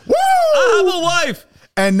wife. Woo! I have a wife.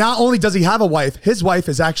 And not only does he have a wife, his wife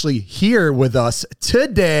is actually here with us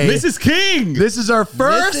today. Mrs. King. This is our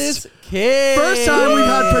first King. First time we've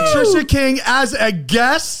had Patricia King as a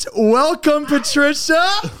guest. Welcome, Patricia.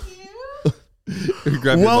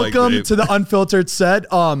 Welcome to the Unfiltered set.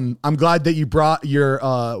 I'm glad that you brought your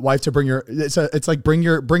wife to bring your. It's like bring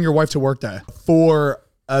your wife to work day. For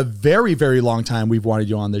a very, very long time, we've wanted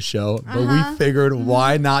you on this show, but we figured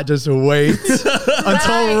why not just wait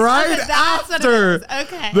until right after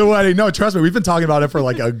the wedding. No, trust me, we've been talking about it for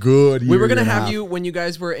like a good year. We were gonna and a have half. you when you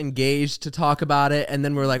guys were engaged to talk about it, and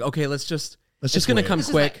then we're like, okay, let's just it's gonna wait. come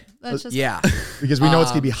quick. That's just because we know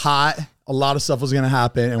it's gonna be hot. A lot of stuff was gonna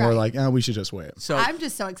happen, and we're Right. like, we should just wait. So I'm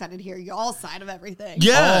just so excited to hear y'all's side of everything.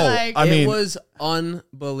 Yeah. It was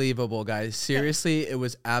unbelievable, guys. Seriously, it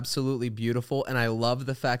was absolutely beautiful, and I love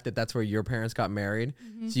the fact that that's where your parents got married.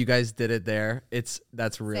 So you guys did it there.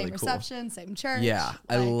 That's really same cool. reception, same church. Yeah,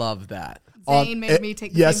 I love that. Zane made me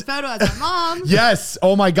take the same photo as my mom. Yes.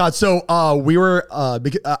 Oh my God. So we were.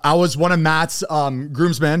 I was one of Matt's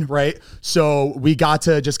groomsmen, right? So we got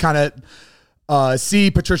to just kind of. See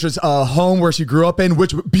Patricia's home where she grew up in,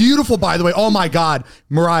 which beautiful, by the way. Oh my God,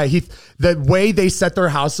 Mariah, the way they set their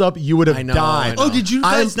house up, you would have died. Oh, did you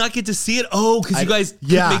guys not get to see it? Oh, because you guys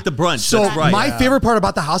could make the brunch. So that's right. my favorite part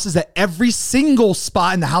about the house is that every single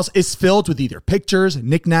spot in the house is filled with either pictures,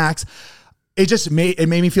 knickknacks. It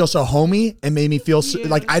made me feel so homey. It made me feel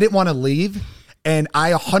like I didn't want to leave. And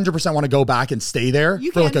I 100% want to go back and stay there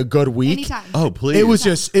for like a good week. Anytime. Oh, please.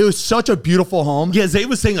 It was such a beautiful home. Yeah, Zay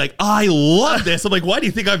was saying like, I love this. I'm like, why do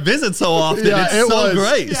you think I visit so often? It's so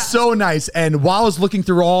great. So nice. And while I was looking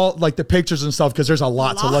through all like the pictures and stuff, because there's a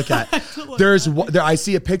lot to look at. I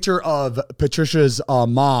see a picture of Patricia's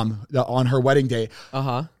mom on her wedding day.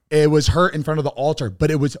 It was her in front of the altar, but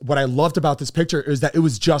it was what I loved about this picture is that it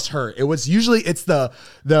was just her. It was usually it's the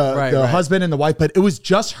husband and the wife, but it was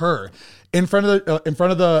just her in front of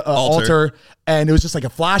the altar, and it was just like a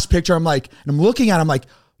flash picture. I'm looking at it, I'm like,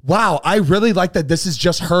 wow, I really like that this is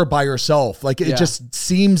just her by herself. Like it just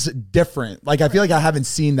seems different. Like I feel like I haven't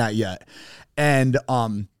seen that yet. And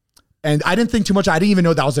I didn't think too much. I didn't even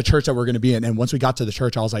know that was the church that we're going to be in. And once we got to the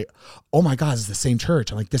church, I was like, oh my God, it's the same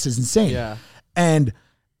church. I'm like, this is insane. Yeah.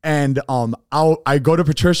 I go to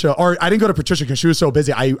Patricia, or I didn't go to Patricia because she was so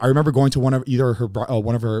busy. I remember going to one of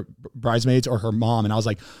her bridesmaids or her mom, and I was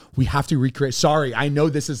like, we have to recreate. Sorry, I know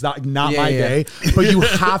this is not my day, but you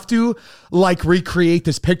have to like recreate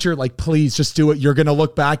this picture. Like, please just do it. You're gonna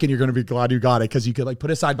look back and you're gonna be glad you got it because you could like put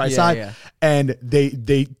it side by side. Yeah. And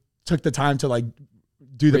they took the time to like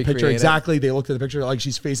do the picture exactly. They looked at the picture like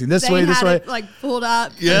she's facing this way, this way. It, like pulled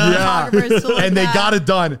up. And they got it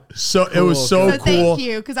done. So cool, it was so cool. Thank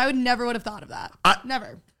you, because I would have thought of that.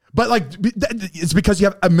 Never. But like, it's because you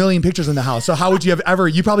have a million pictures in the house. So how would you have ever?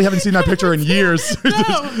 You probably haven't seen that picture in years.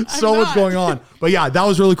 So much going on. But yeah, that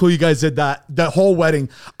was really cool. You guys did that. The whole wedding.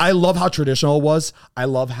 I love how traditional it was. I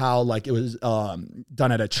love how like it was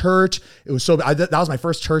done at a church. It was that was my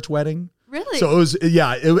first church wedding. Really? So it was,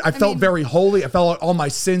 I felt very holy. I felt like all my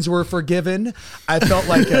sins were forgiven. I felt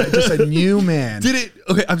like just a new man.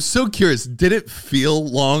 Okay, I'm so curious. Did it feel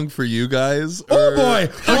long for you guys? Oh boy.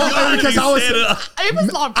 Because it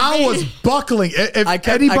was long for me. I was buckling. If I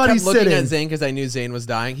kept looking at Zane because I knew Zane was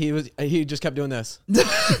dying. He just kept doing this.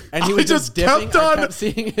 And he was just dipping. I kept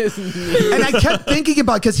seeing his knees. And I kept thinking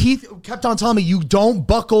about it because he kept on telling me, you don't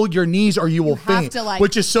buckle your knees or you will faint.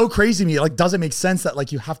 Which is so crazy to me. It like doesn't make sense that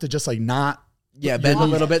like you have to just like not. Yeah, bend a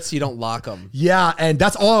little bit so you don't lock them. Yeah, and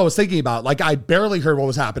that's all I was thinking about. Like, I barely heard what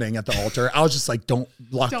was happening at the altar. I was just like, don't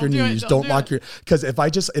lock your knees. Don't lock your... Because if I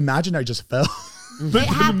just... Imagine I just fell. It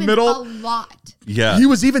happens a lot. Yeah. He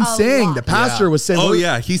was even saying, the pastor was saying... Oh,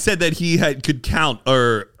 yeah. He said that he could count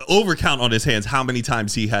or overcount on his hands how many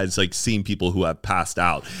times he has like seen people who have passed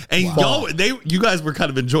out. And you guys were kind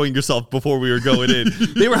of enjoying yourself before we were going in.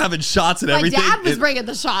 They were having shots and everything. My dad was bringing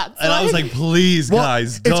the shots. And I was like, please,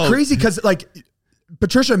 guys, go. It's crazy because like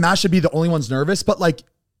Patricia and Matt should be the only ones nervous, but like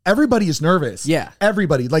everybody is nervous. Yeah.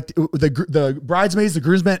 Everybody, like the bridesmaids, the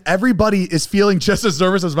groomsmen, everybody is feeling just as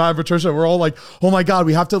nervous as Matt and Patricia. We're all like, oh my God,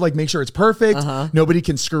 we have to like make sure it's perfect. Nobody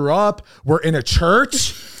can screw up. We're in a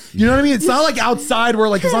church. You know what I mean? It's not like outside where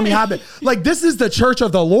like something happened. Like this is the church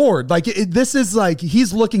of the Lord. Like this is like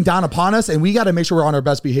he's looking down upon us, and we got to make sure we're on our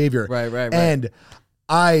best behavior. Right. And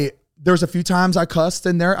there's a few times I cussed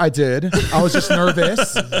in there. I did. I was just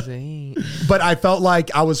nervous. But I felt like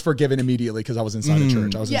I was forgiven immediately because I was inside the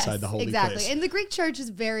church. I was inside the holy place. And the Greek church is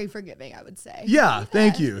very forgiving, I would say. Yeah.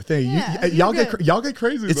 Thank you. Yeah, y'all get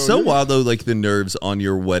crazy. It's so wild though, like the nerves on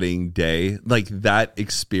your wedding day, like that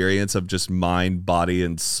experience of just mind, body,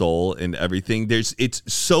 and soul and everything. It's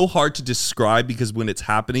so hard to describe because when it's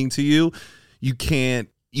happening to you,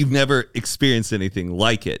 you've never experienced anything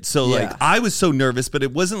like it. So like I was so nervous, but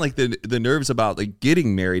it wasn't like the nerves about like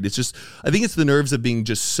getting married. It's just, I think it's the nerves of being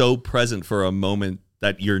just so present for a moment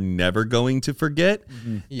that you're never going to forget.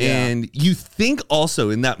 And you think also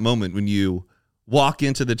in that moment when you walk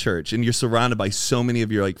into the church and you're surrounded by so many of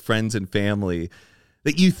your like friends and family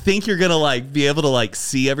that you think you're going to like be able to like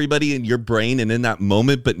see everybody in your brain and in that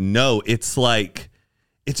moment. But no, it's like,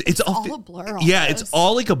 it's all a blur. Yeah. It's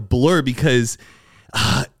all like a blur because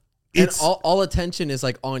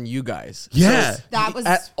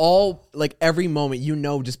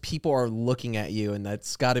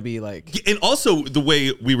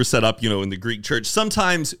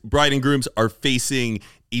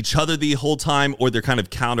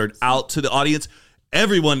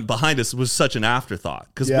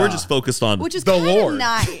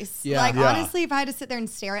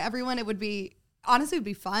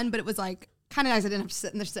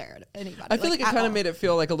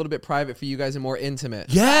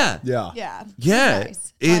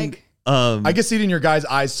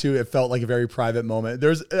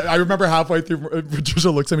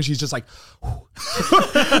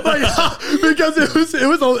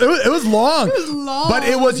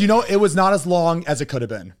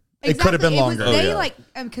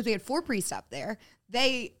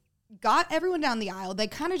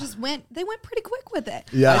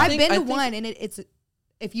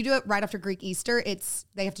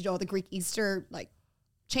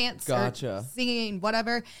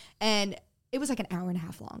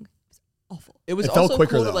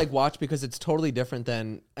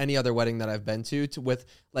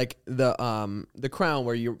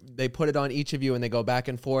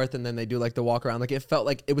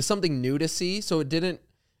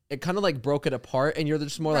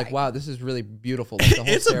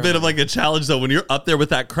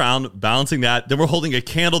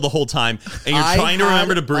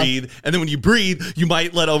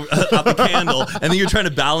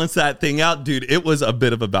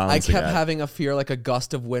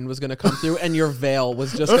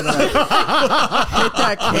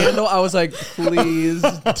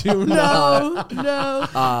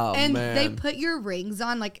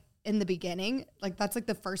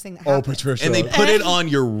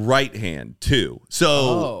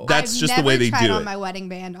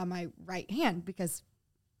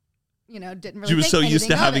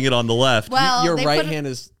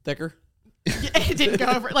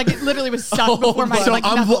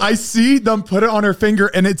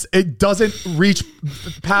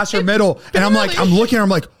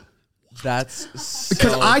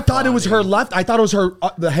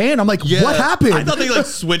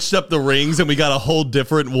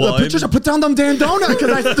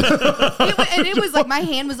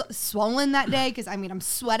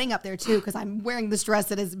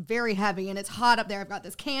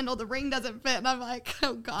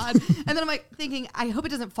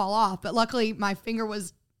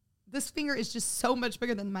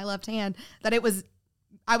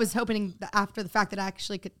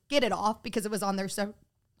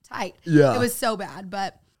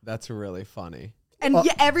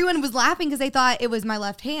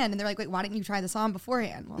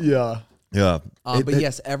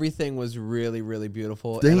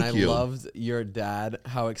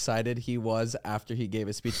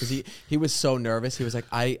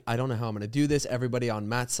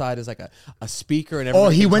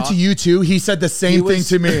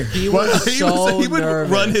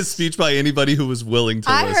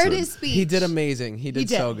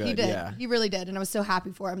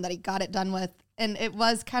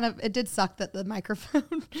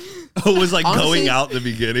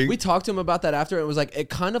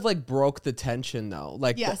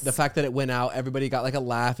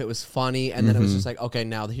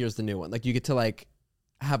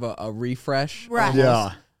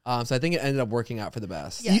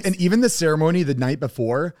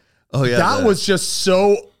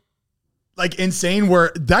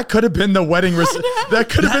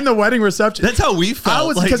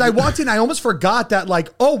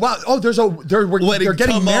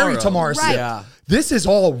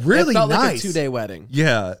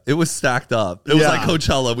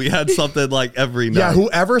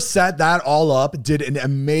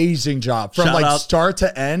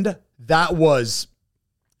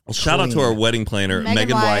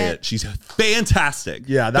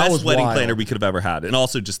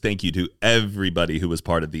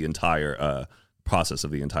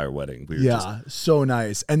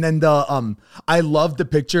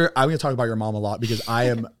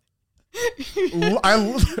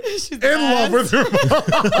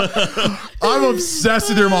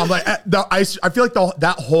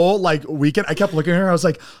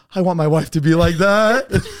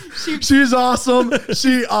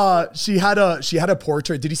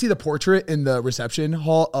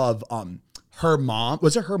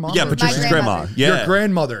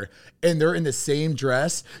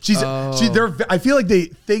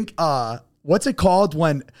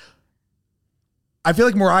I feel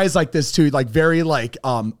like Mariah's like this too, like very like,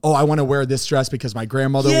 I want to wear this dress because my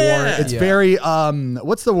grandmother wore it. It's very,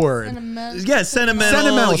 what's the word? Sentimental. Yeah,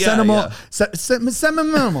 sentimental. Sentimental. It's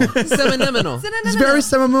very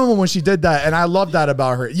sentimental when she did that. And I love that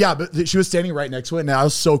about her. Yeah, but she was standing right next to it. And that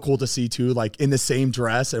was so cool to see too, like in the same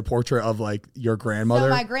dress, a portrait of like your grandmother.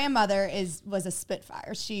 So my grandmother was a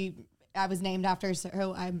Spitfire. I was named after,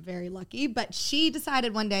 so I'm very lucky. But she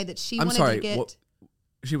decided one day that she wanted to get...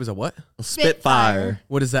 She was a what? A Spitfire.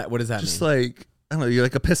 What does that mean? Just like, I don't know, you're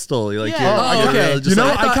like a pistol. You're like, okay. You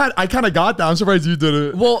know, I kind of got that. I'm surprised you did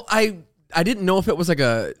it. Well, I didn't know if it was like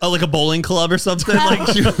a bowling club or something. Like,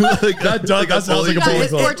 that sounds like a bowling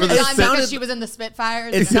club. Because she was in the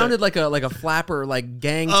Spitfires. It sounded like a flapper, like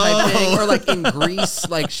gang type thing, or like in Greece,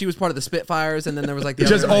 like she was part of the Spitfires, and then there was like the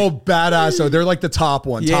just other, like, badass. So they're like the top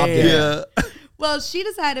one, top gang. Yeah. Well, she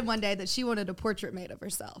decided one day that she wanted a portrait made of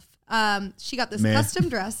herself. She got this custom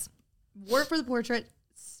dress, wore it for the portrait,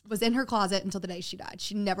 was in her closet until the day she died.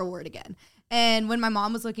 She never wore it again. And when my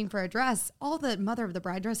mom was looking for a dress, all the mother of the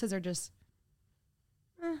bride dresses are just,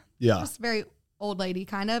 just very old lady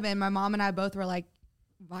kind of. And my mom and I both were like,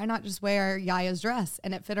 why not just wear Yaya's dress?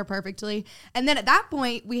 And it fit her perfectly. And then at that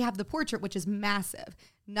point, we have the portrait, which is massive.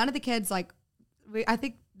 None of the kids, I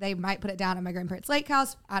think they might put it down at my grandparents' lake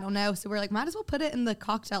house. I don't know. So we're like, might as well put it in the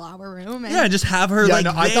cocktail hour room. And just have her I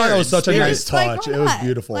thought it was such a nice touch. It was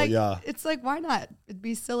beautiful. It's like, why not? It'd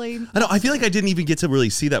be silly. I know. I feel like I didn't even get to really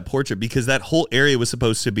see that portrait because that whole area was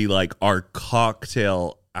supposed to be like our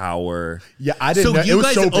cocktail hour. Yeah, I didn't know. It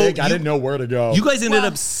was so big. I didn't know where to go. You guys ended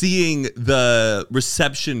up seeing the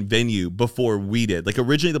reception venue before we did. Like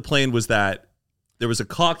originally the plan was that there was a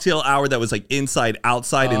cocktail hour that was like inside,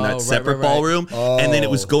 outside in that separate ballroom. And then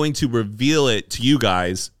it was going to reveal it to you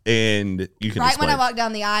guys. And you can explain. When I walked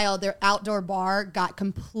down the aisle, their outdoor bar got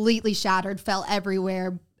completely shattered, fell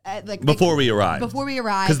everywhere. Before we arrived.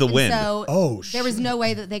 Because the wind. So there was no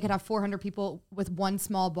way that they could have 400 people with one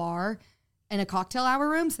small bar in a cocktail hour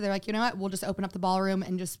room. So they're like, you know what? We'll just open up the ballroom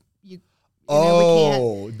and just...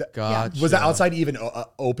 God. Gotcha. Was the outside even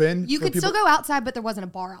open? You could still go outside, but there wasn't a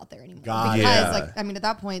bar out there anymore. At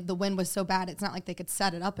that point, the wind was so bad, it's not like they could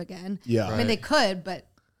set it up again. Yeah. I mean, they could, but...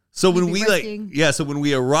 So when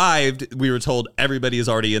we arrived, we were told everybody is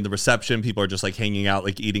already in the reception. People are just like hanging out,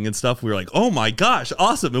 like eating and stuff. We were like, oh my gosh,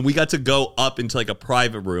 awesome. And we got to go up into like a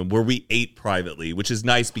private room where we ate privately, which is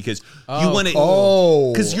nice because you want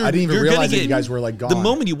to. Because I didn't even realize that you guys were like gone. The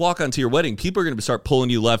moment you walk onto your wedding, people are going to start pulling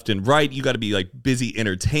you left and right. You got to be like busy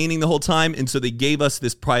entertaining the whole time. And so they gave us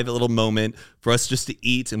this private little moment for us just to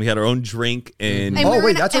eat. And we had our own drink. And that's a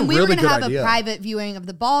really good idea. We were going to have a private viewing of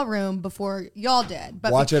the ballroom before y'all did.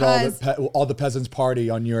 But watch it all the peasants party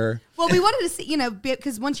on your... Well, we wanted to see,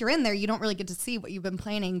 because once you're in there, you don't really get to see what you've been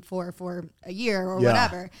planning for a year or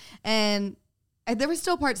whatever. And there were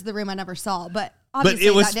still parts of the room I never saw, but obviously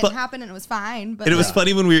that didn't happen and it was fine. But it was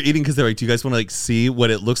funny when we were eating because they're like, do you guys want to like see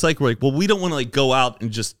what it looks like? We're like, well, we don't want to like go out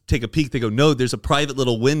and just take a peek. They go, no, there's a private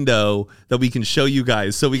little window that we can show you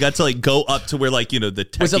guys. So we got to like go up to where like, the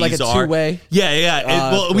techies are. Was it like a two-way?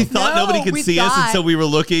 Yeah. We thought nobody could see us. And so we were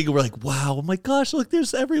looking and we're like, wow, oh my gosh, look,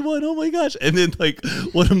 there's everyone. Oh my gosh. And then like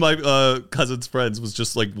one of my cousin's friends was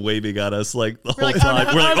just like waving at us like the whole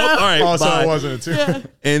time. We're like, all right, bye. So it wasn't too. Yeah.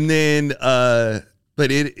 And then,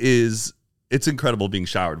 but it's incredible being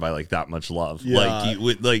showered by like that much love. Yeah. It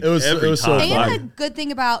was every so time. And a good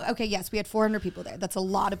thing about, yes, we had 400 people there. That's a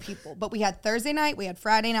lot of people. But we had Thursday night, we had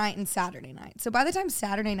Friday night, and Saturday night. So by the time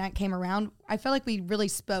Saturday night came around, I felt like we really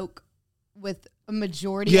spoke with a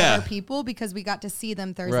majority of our people because we got to see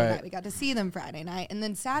them Thursday night. We got to see them Friday night. And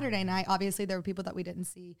then Saturday night, obviously there were people that we didn't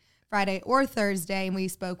see Friday or Thursday and we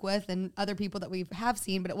spoke with, and other people that we have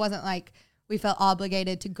seen, but it wasn't like we felt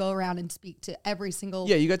obligated to go around and speak to every single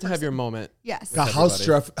you got to person. have your moment. Yes. God,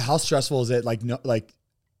 how stressful is it? Like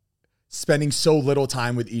spending so little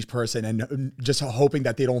time with each person and just hoping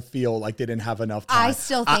that they don't feel like they didn't have enough time. I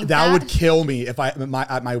still think that would kill me if at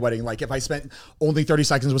my wedding. Like if I spent only 30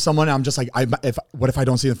 seconds with someone, I'm just like, what if I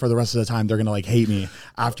don't see them for the rest of the time? They're gonna like hate me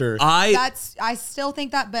after. I still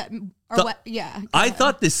think that, but I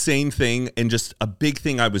thought the same thing, and just a big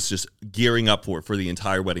thing I was just gearing up for the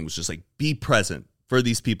entire wedding was just like be present for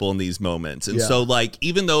these people in these moments. And so like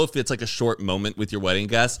even though if it's like a short moment with your wedding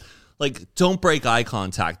guests, like, don't break eye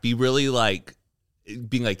contact. Be really like,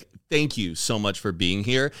 being like, thank you so much for being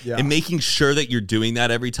here. Yeah. And making sure that you're doing that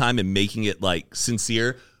every time and making it like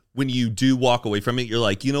sincere. When you do walk away from it, you're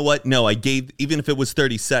like, you know what? No, I gave, even if it was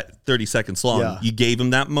 30 seconds long, you gave him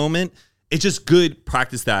that moment. it's just good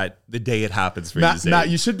practice that the day it happens for you. Matt,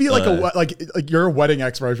 you should be like you're a wedding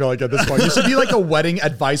expert. I feel like at this point, you should be like a wedding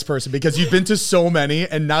advice person because you've been to so many,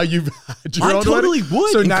 and now you've had your own totally wedding.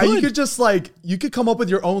 would. So now you could just you could come up with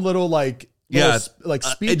your own little speech.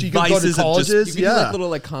 You could go to colleges. You could do like little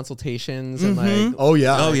like consultations and like. Oh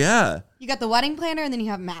yeah. Oh yeah. You got the wedding planner, and then you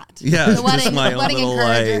have Matt. Yeah, the wedding little,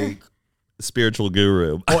 encourager. like, spiritual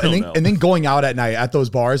guru. And then going out at night at those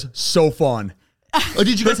bars, so fun. Oh,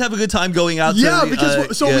 did you guys have a good time going out? Yeah,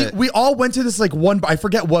 because we all went to this like one. I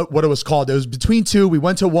forget what it was called. It was between two. We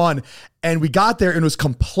went to one, and we got there, and it was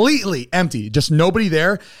completely empty, just nobody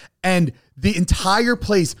there, and the entire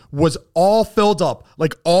place was all filled up,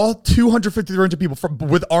 like all 250, 300 people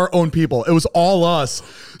with our own people. It was all us.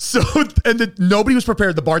 So, and nobody was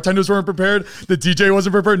prepared. The bartenders weren't prepared. The DJ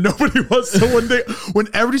wasn't prepared. Nobody was. So when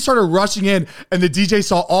everybody started rushing in and the DJ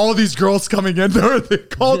saw all these girls coming in there,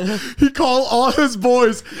 he called all his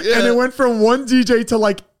boys, and it went from one DJ to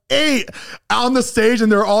like 8 on the stage,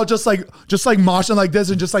 and they're all just like moshing like this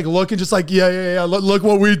and just like looking, just like yeah. Look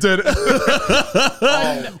what we did.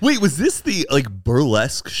 Wait, was this the like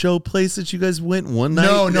burlesque show place that you guys went one night?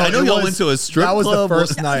 No, I know y'all went to a strip club. That was the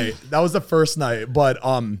first night. That was the first night, but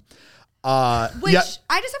I just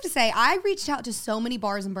have to say, I reached out to so many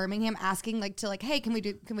bars in Birmingham asking hey, can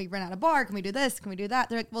we rent out a bar? Can we do this? Can we do that?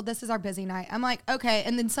 They're like, well, this is our busy night. I'm like, okay.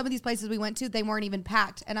 And then some of these places we went to, they weren't even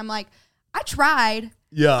packed. And I'm like, I tried.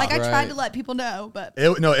 Yeah. I tried to let people know, but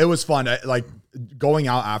it was fun. Going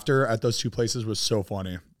out after at those two places was so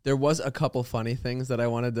funny. There was a couple funny things that I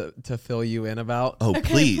wanted to fill you in about. Oh, okay,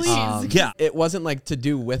 please. Yeah. It wasn't like to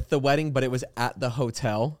do with the wedding, but it was at the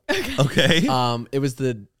hotel. Okay. It was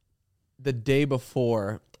the day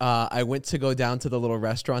before. I went to go down to the little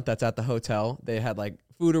restaurant that's at the hotel. They had like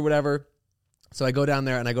food or whatever. So I go down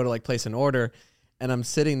there and I go to like place an order. And I'm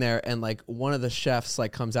sitting there, and like one of the chefs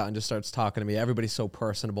like comes out and just starts talking to me. Everybody's so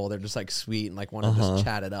personable; they're just like sweet and like want to just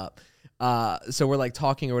chat it up. So we're like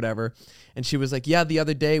talking or whatever, and she was like, "Yeah, the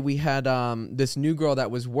other day we had this new girl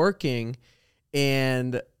that was working,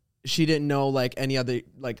 and she didn't know like any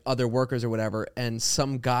other workers or whatever. And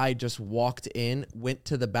some guy just walked in, went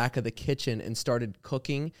to the back of the kitchen, and started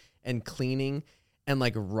cooking and cleaning and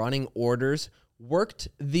like running orders. Worked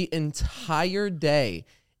the entire day."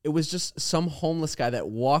 It was just some homeless guy that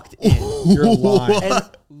walked in. You're lying. And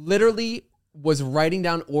literally was writing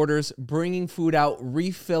down orders, bringing food out,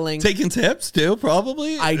 refilling. Taking tips too,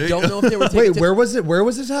 probably? I don't know if they were taking tips. Wait, where was it? Where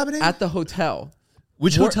was this happening? At the hotel.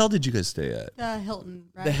 Which hotel did you guys stay at? The Hilton,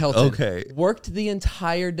 right? The Hilton. Okay. Worked the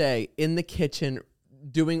entire day in the kitchen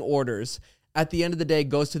doing orders. At the end of the day,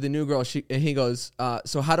 goes to the new girl. And he goes,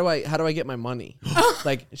 so how do I get my money?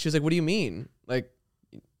 Like, she was like, what do you mean? Like,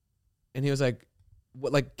 and he was like,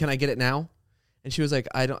 what, like, can I get it now? And she was like,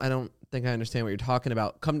 I don't think I understand what you're talking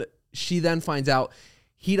about. She then finds out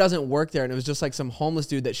he doesn't work there, and it was just like some homeless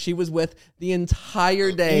dude that she was with the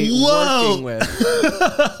entire day working with.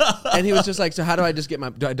 And he was just like, so how do I just get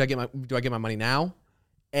do I get my money now?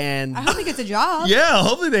 And I hope he gets a job. Yeah,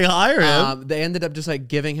 hopefully they hire him. They ended up just like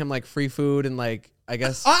giving him like free food and like, I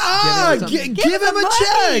guess give him a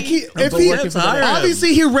check.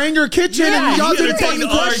 Obviously he ran your kitchen and y'all didn't fucking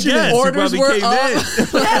question it. Orders were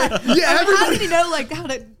up. How did he know like how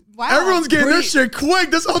to? Wow. Everyone's getting their shit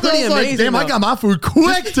quick. This whole thing was like, damn, though. I got my food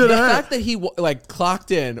quick today. The fact that he like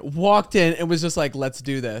clocked in, walked in, and was just like, let's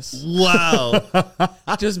do this. Wow.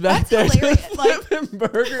 Just back there flipping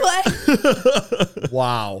burgers.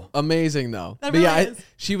 Wow. Amazing though. That but really yeah, is.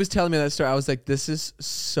 she was telling me that story. I was like, this is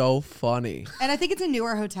so funny. And I think it's a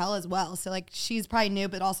newer hotel as well. So like she's probably new,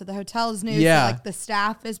 but also the hotel is new. Yeah. So like the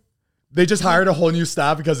staff is. They just hired a whole new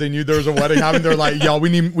staff because they knew there was a wedding happening. They're like, yo, we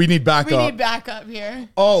need backup. We need backup here.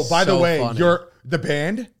 Oh, by the way, funny. the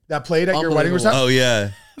band that played at your wedding reception. Oh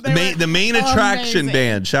yeah. The main attraction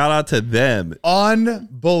band. Shout out to them.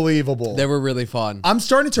 Unbelievable. They were really fun. I'm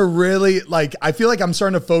starting to really like. I feel like I'm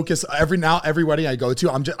starting to focus every wedding I go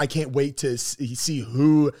to. I can't wait to see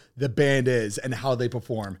who the band is and how they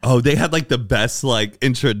perform. Oh, they had like the best like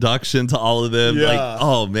introduction to all of them. Yeah. Like,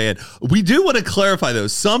 oh man, we do want to clarify though.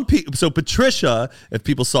 Some people. So Patricia, if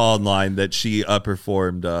people saw online that she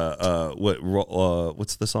performed,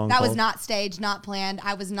 what's the song? That called? was not staged, not planned.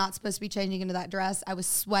 I was not supposed to be changing into that dress. I was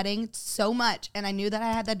sweating so much, and I knew that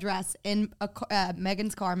I had that dress in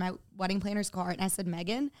Megan's car, my wedding planner's car, and I said,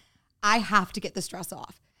 Megan, I have to get this dress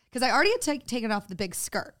off because I already had taken off the big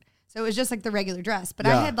skirt, so it was just like the regular dress, but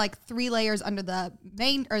I had like 3 layers under the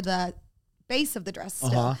main or the base of the dress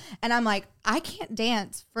still, and I'm like, I can't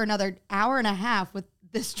dance for another hour and a half with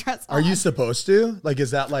this dress on. Are you supposed to? Like,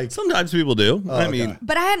 is that like? Sometimes people do. Oh, I mean,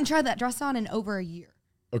 but I hadn't tried that dress on in over a year.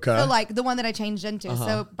 Okay. So like the one that I changed into.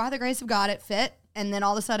 So by the grace of God, it fit. And then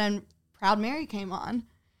all of a sudden, Proud Mary came on.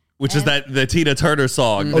 Which is the Tina Turner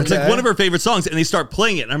song. It's like one of her favorite songs, and they start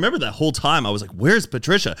playing it. And I remember that whole time, I was like, where's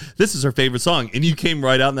Patricia? This is her favorite song. And you came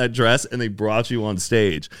right out in that dress, and they brought you on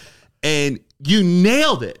stage. And you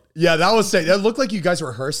nailed it. Yeah, that was sick. It looked like you guys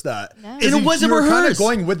rehearsed that. No. And it wasn't you were kind of rehearsed.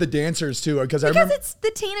 going with the dancers, too. Because I remember. It's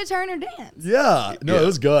the Tina Turner dance. Yeah. No, it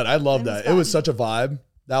was good. I love that. It fun. was such a vibe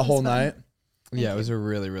that whole night. Yeah, it was a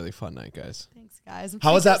really, really fun night, guys. Thanks, guys.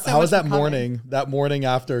 How was that? So How was much that for coming. morning? That morning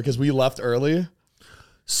after, because we left early.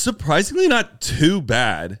 Surprisingly, not too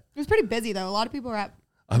bad. It was pretty busy though. A lot of people were at.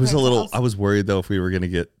 I was hotels. I was worried though if we were going to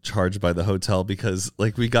get charged by the hotel because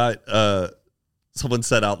like we got, someone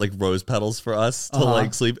set out like rose petals for us to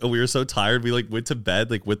like sleep. And we were so tired. We like went to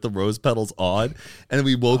bed like with the rose petals on. And then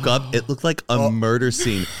we woke up. It looked like a murder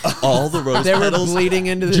scene. All the rose They were petals. bleeding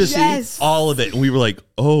into the Just Yes. all of it. And we were like,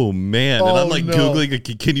 oh man. And Oh, I'm like no. Googling,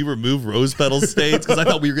 like, can you remove rose petal stains? Because I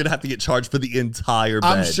thought we were going to have to get charged for the entire bed.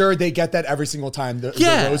 I'm sure they get that every single time. The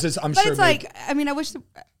roses, I'm But sure. it's like, I mean,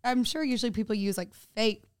 I'm sure usually people use like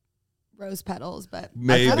fake rose petals, but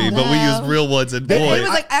Maybe, I don't but we know. used real ones. And It boy, was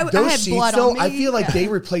like I those had sheets, blood though, on me. I feel like Yeah. they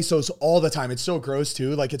replace those all the time. It's so gross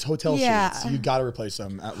too. Like it's hotel Yeah. sheets. You got to replace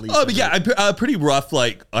them at least. oh, but yeah, pretty rough,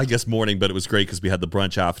 like, I guess morning, but it was great because we had the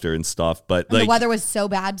brunch after and stuff. But And like, the weather was so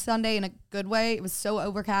bad Sunday in a good way. It was so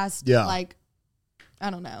overcast. Yeah. Like,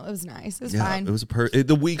 I don't know. It was nice. It was yeah, fine. it was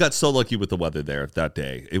we got so lucky with the weather there that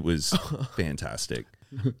day. It was fantastic.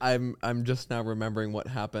 I'm just now remembering what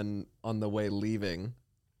happened on the way leaving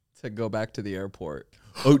to go back to the airport.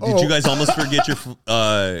 Oh, did you guys almost forget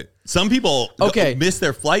your? Some people miss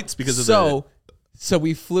their flights because of So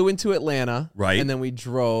we flew into Atlanta, Right. and then we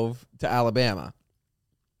drove to Alabama.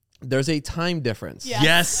 There's a time difference. Yeah.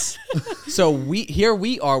 Yes. So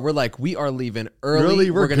we are. We're like, we are leaving early.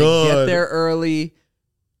 Really? We're gonna get good. there early.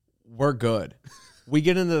 We're good. We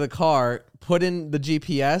get into the car, put in the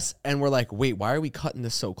GPS, and we're like, wait, why are we cutting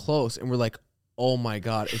this so close? And we're like, oh my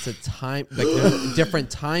God, it's a time, like there's a different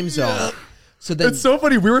time zone. So then It's so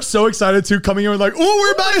funny. We were so excited too, coming in. We're like, oh,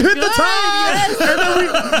 we're about to hit the time.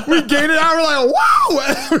 And then we gained it out. We're like, wow.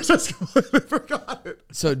 And we just completely forgot it.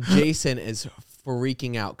 So Jason is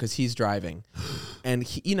freaking out because he's driving, and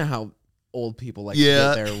you know how old people like to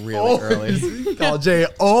get there really early. Call Jay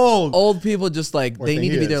old. Old people just like Or they think need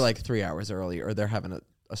to he be there is. like 3 hours early, or they're having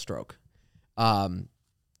a stroke.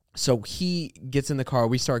 So he gets in the car.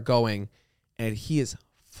 We start going, and he is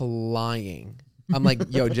flying. I'm like,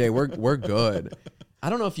 yo, Jay, we're good. I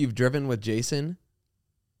don't know if you've driven with Jason.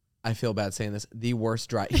 I feel bad saying this. The worst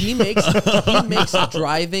drive. He makes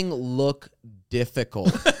driving look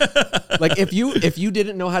difficult. Like if you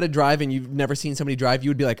didn't know how to drive and you've never seen somebody drive, you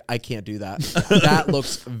would be like, I can't do that. That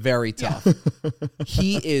looks very tough.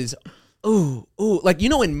 He is ooh, like you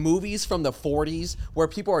know in movies from the 40s where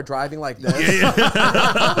people are driving like this. He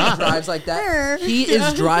drives like that. He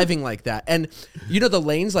is driving like that. And you know the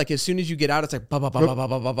lanes, like as soon as you get out, it's like ba ba ba ba ba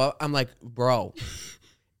ba ba ba. I'm like, bro,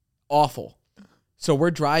 awful. So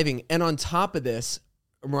we're driving, and on top of this,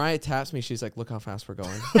 Mariah taps me. She's like, look how fast we're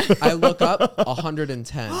going. I look up,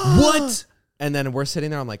 110. What? And then we're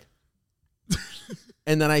sitting there. I'm like,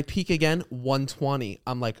 and then I peek again, 120.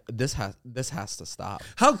 I'm like, this has to stop.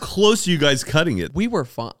 How close are you guys cutting it? We were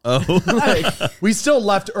fine. Oh, Like, We still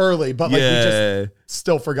left early, but like we Yeah. just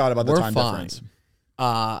still forgot about the we're time fine. difference.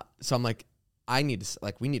 So I'm like,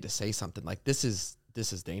 we need to say something. Like this is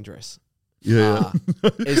dangerous. yeah.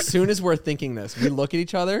 As soon as we're thinking this, we look at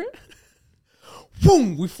each other.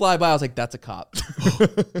 Boom! We fly by. I was like, "That's a cop."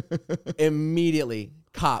 Immediately,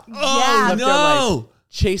 cop. Yeah. Left our no. lights,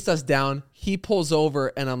 chased us down. He pulls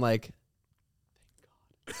over, and I'm like,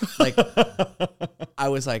 "Thank God!" Like, I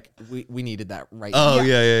was like, "We needed that right now." Oh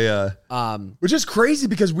yeah. Which is crazy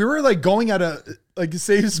because we were like going at a like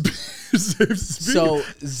safe speed. So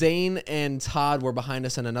Zane and Todd were behind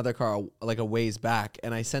us in another car, like a ways back,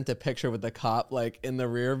 and I sent a picture with the cop like in the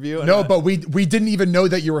rear view. And No, but we didn't even know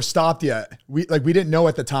that you were stopped yet. We didn't know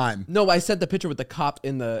at the time. no, I sent the picture with the cop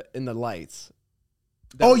in the lights.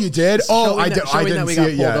 Oh, you did? Oh, I didn't that we see got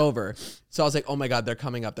it pulled yet. over. So I was like, oh my God, they're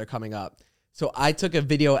coming up. So I took a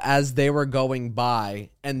video as they were going by,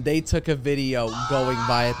 and they took a video going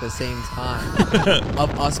by at the same time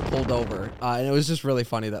of us pulled over. And it was just really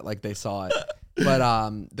funny that like they saw it.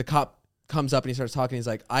 But the cop comes up and he starts talking. He's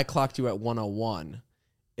like, I clocked you at 101.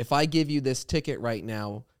 If I give you this ticket right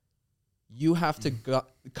now, you have to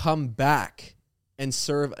come back and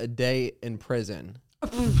serve a day in prison.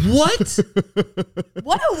 What?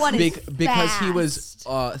 101 is Because he was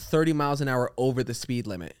 30 miles an hour over the speed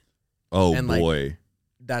limit. Oh And, like, boy.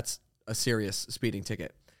 That's a serious speeding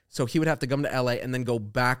ticket. So he would have to come to LA and then go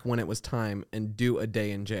back when it was time and do a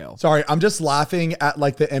day in jail. Sorry, I'm just laughing at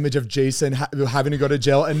like the image of Jason having to go to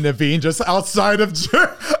jail and Naveen just outside of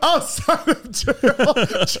jail.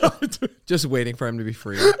 Just waiting for him to be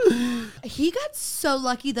free. He got so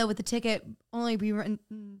lucky though with the ticket only being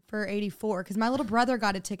written for 84 because my little brother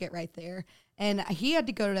got a ticket right there, and he had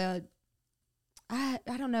to go to. I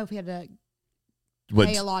don't know if he had to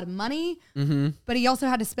pay a lot of money, but he also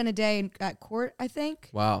had to spend a day at court, I think.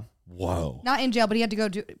 Wow. Whoa. Not in jail, but he had to go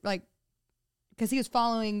do like because he was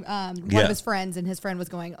following one of his friends, and his friend was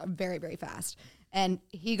going very, very fast, and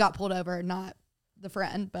he got pulled over. Not the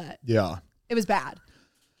friend, but it was bad.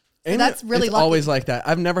 And that's really it's lucky. always like that.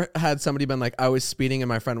 I've never had somebody been like, I was speeding and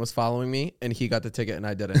my friend was following me and he got the ticket and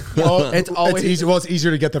I didn't. Well, it's always easy. Well, it's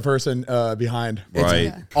easier to get the person behind.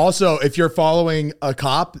 Right. Also, if you're following a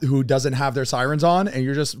cop who doesn't have their sirens on and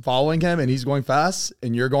you're just following him and he's going fast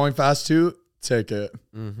and you're going fast too, ticket.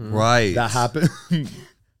 Right. That happened.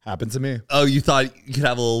 Happened to me. Oh, you thought you could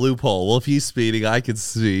have a little loophole. Well, if he's speeding, I could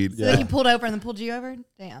speed. So he pulled over and then pulled you over?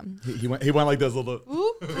 Damn. He went like this. Little.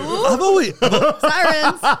 Ooh, I've always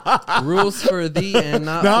sirens. rules for thee and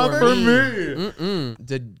not for me. Mm-mm.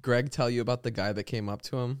 Did Greg tell you about the guy that came up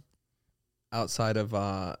to him outside of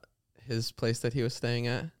his place that he was staying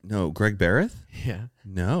at? No, Greg Barrett? Yeah.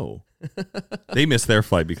 No. They missed their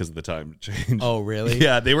flight because of the time change. Oh, really?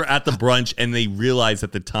 Yeah, they were at the brunch and they realized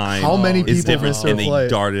that the time How many is people different missed their and they flight?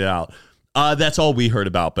 darted out. That's all we heard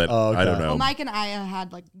about, but I don't know. Well, Mike and I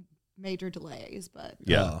had like major delays, but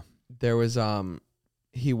Yeah. There was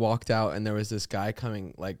he walked out and there was this guy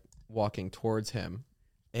walking towards him,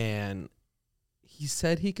 and he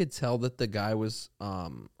said he could tell that the guy was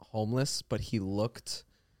homeless, but he looked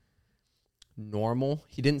normal.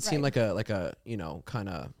 He didn't seem like a kind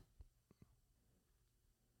of,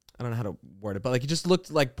 I don't know how to word it, but like he just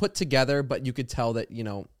looked like put together, but you could tell that,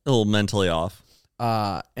 A little mentally off.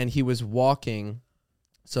 And he was walking.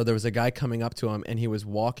 So there was a guy coming up to him and he was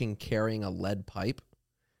walking carrying a lead pipe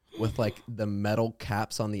with like the metal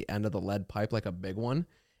caps on the end of the lead pipe, like a big one.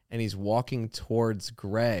 And he's walking towards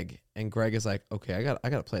Greg, and Greg is like, okay, I got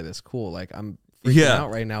to play this cool. Like I'm freaking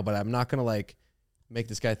out right now, but I'm not going to like make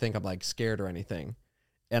this guy think I'm like scared or anything.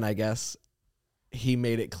 And I guess he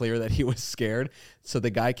made it clear that he was scared. So the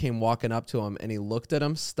guy came walking up to him and he looked at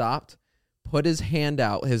him, stopped, put his hand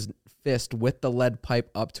out, his fist with the lead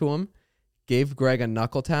pipe up to him, gave Greg a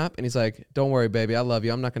knuckle tap, and he's like, don't worry, baby, I love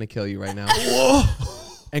you. I'm not going to kill you right now.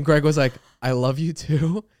 And Greg was like, I love you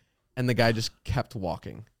too. And the guy just kept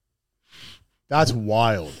walking. That's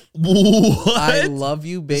wild. What? I love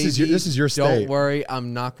you, baby. This is your state. Don't worry,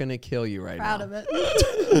 I'm not going to kill you right proud now. of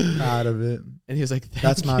it. Proud of it. And he was like,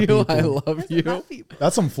 That's my you. people. I love you.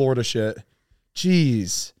 That's some Florida shit.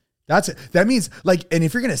 Jeez. That means like, and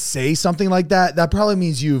if you're gonna say something like that, that probably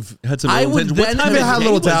means you've Had some I would then had a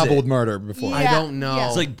little dabble with murder before. I don't know. Yeah.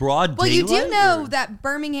 It's like broad Well, you do daylight, know or- that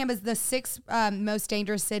Birmingham is the sixth most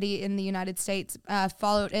dangerous city in the United States,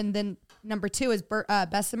 followed, and then number 2 is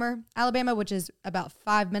Bessemer, Alabama, which is about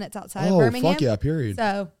 5 minutes outside of Birmingham. Fuck yeah, period.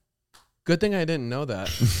 So, Good thing I didn't know that.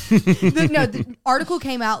 the article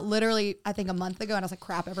came out literally, I think, a month ago, and I was like,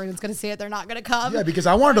 crap, everyone's going to see it. They're not going to come. Yeah, because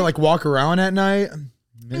I wanted to like walk around at night.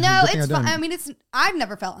 No, it's fine. I mean, I've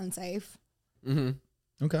never felt unsafe,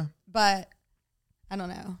 Okay. but I don't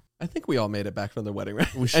know. I think we all made it back from the wedding,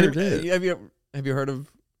 right? We sure did. Have you heard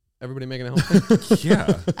of everybody making it home?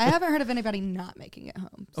 Yeah. I haven't heard of anybody not making it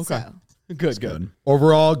home. Okay. So. Good.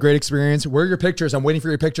 Overall, great experience. Where are your pictures? I'm waiting for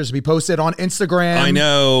your pictures to be posted on Instagram. I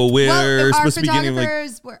know. We're Well, our supposed to be getting like.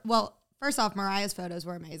 photographers were, first off, Mariah's photos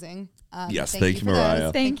were amazing. Yes, thank you, for those.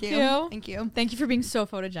 Mariah. Thank you. Thank you. Thank you for being so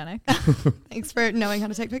photogenic. Thanks for knowing how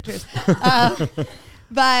to take pictures.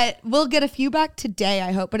 But we'll get a few back today,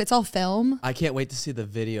 I hope. But it's all film. I can't wait to see the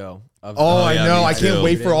video of I yeah, know. me I can't too.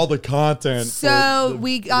 wait for all the content. So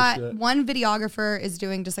we got one videographer is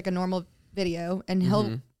doing just like a normal video,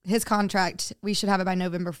 and his contract, we should have it by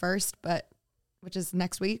November 1st, which is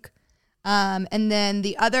next week. And then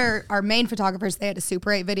our main photographers, they had a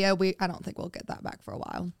Super 8 video. I don't think we'll get that back for a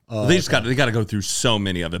while. They got to go through so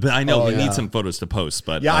many of it, but I know we need some photos to post.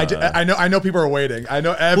 But Yeah, I know people are waiting. I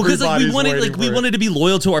know everybody's because we wanted waiting for it. wanted to be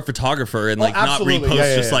loyal to our photographer and not absolutely. repost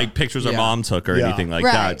Yeah, just yeah. like pictures our Yeah. mom took or Yeah. anything like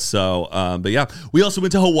Right. that. So, but yeah, we also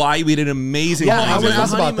went to Hawaii. We did an amazing. Yeah, I honeymoon. was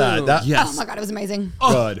asked about that. Yes. Oh my God, it was amazing.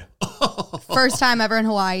 Good. First time ever in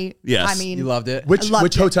Hawaii. Yes. I mean, You loved it. Which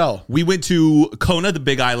hotel? We went to Kona, the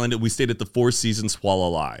Big Island, and we stayed at the Four Seasons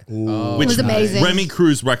Hualalai. It was amazing. Remy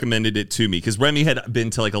Cruz recommended it to me because Remy had been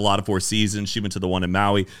to like a lot of Four Seasons. She went to the one in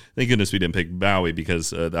Maui. Thank goodness we didn't pick Maui because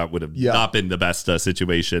that would have not been the best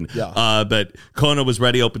situation. Yeah. But Kona was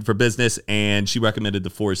ready, open for business, and she recommended the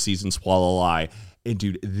Four Seasons Hualalai. And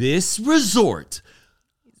dude, this resort,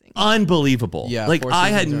 unbelievable. Yeah, like Four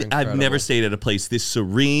I've Seasons are never incredible. stayed at a place this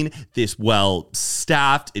serene, this well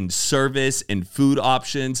staffed in service and food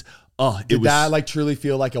options. Oh, it Did was that like truly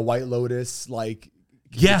feel like a White Lotus experience?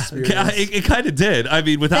 It kind of did. I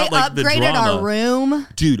mean, without they like the upgraded drama, our room.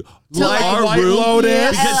 dude. like our White room, Lotus.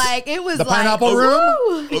 Yeah, because- like it was The like pineapple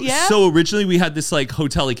room? woo, yeah. So originally we had this like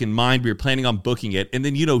hotel like in mind. We were planning on booking it, and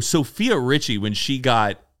then Sophia Richie, when she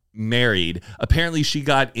got married, apparently she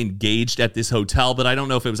got engaged at this hotel, but I don't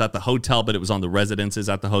know if it was at the hotel, but it was on the residences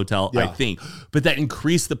at the hotel, I think. But that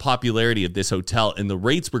increased the popularity of this hotel, and the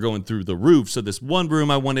rates were going through the roof. So this one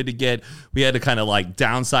room I wanted to get, we had to kind of like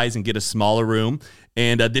downsize and get a smaller room.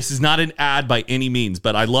 And this is not an ad by any means,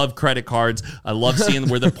 but I love credit cards. I love seeing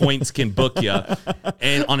where the points can book you.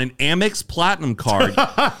 And on an Amex Platinum card,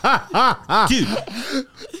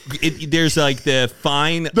 dude, there's like the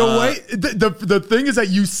fine. The thing is that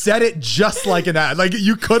you said it just like an ad. Like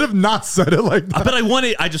you could have not said it like that. But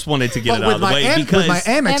I just wanted to get it out with of the my way with because my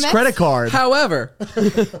Amex credit card. However,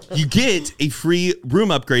 you get a free room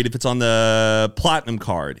upgrade if it's on the Platinum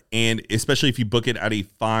card, and especially if you book it at a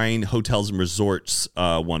fine hotels and resorts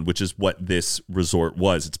one, which is what this resort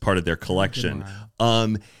was. It's part of their collection.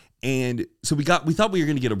 And so we thought we were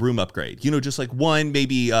going to get a room upgrade, just like one,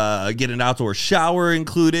 maybe get an outdoor shower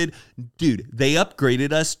included. Dude, they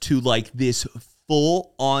upgraded us to like this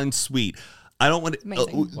full on suite. I don't want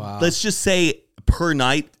to, let's just say per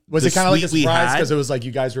night. Was it kind of like a suite we surprise had- because it was like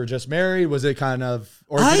you guys were just married? Was it kind of,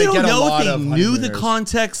 or did I they don't get a know lot if they of knew the honeymooners?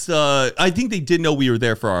 context. I think they did know we were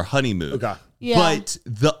there for our honeymoon. Okay. Yeah. But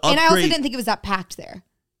the upgrade. And I also didn't think it was that packed there.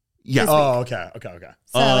 Yeah. Oh, okay. So I think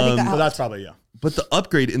that Well, helped. that's probably, But the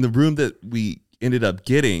upgrade in the room that we ended up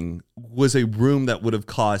getting was a room that would have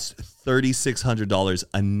cost $3,600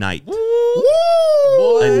 a night.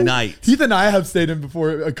 A night. Heath and I have stayed in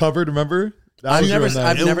before, covered, remember? I've never And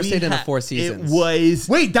stayed in a we Four Seasons. It was.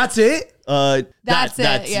 Wait, that's it? That's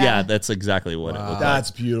it, yeah. That's exactly what it was.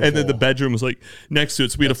 That's beautiful. And then the bedroom was like next to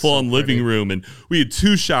it. So we had a full on living room, and we had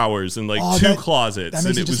 2 showers and like 2 closets. that makes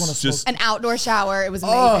And you it just wanna was smoke. just An outdoor shower. It was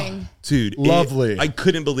amazing. dude, Lovely. I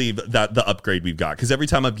couldn't believe that the upgrade we've got, because every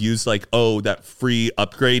time I've used like, that free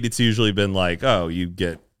upgrade, it's usually been like, you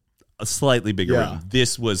get a slightly bigger Yeah. room.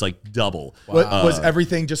 This was like double. Was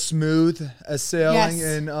everything just smooth as sailing Yes.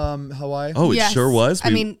 in Hawaii? Oh, it Yes. sure was. I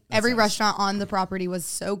mean, every restaurant on the property was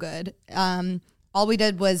so good. All we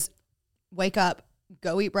did was wake up,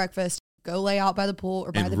 go eat breakfast, go lay out by the pool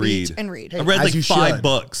or by And the read. beach and read. I read As like you 5 should.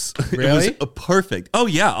 books. Really? It was perfect. Oh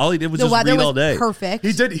yeah, all he did was The just weather read was all day. perfect.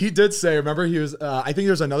 He did say, remember he was, I think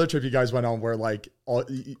there's another trip you guys went on where like,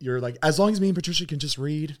 you're like, as long as me and Patricia can just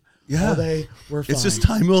read all day, we're fine. It's just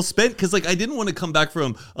time well spent, because like I didn't want to come back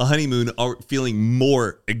from a honeymoon feeling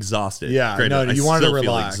more exhausted. Yeah, Granted, no, I you wanted to still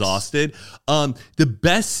feel relax. exhausted. The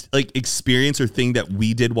best like experience or thing that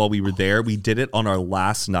we did while we were there, we did it on our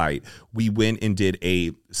last night. We went and did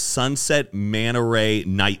a sunset manta ray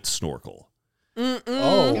night snorkel.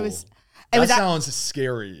 Oh, It was that at- sounds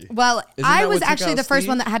scary. Well, Isn't I that was what took actually out the first Steve?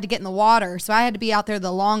 one that had to get in the water, so I had to be out there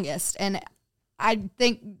the longest. And I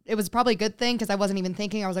think it was probably a good thing because I wasn't even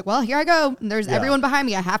thinking. I was like, well, here I go. There's everyone behind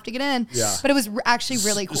me. I have to get in. Yeah. But it was actually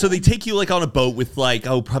really cool. So they take you like on a boat with like,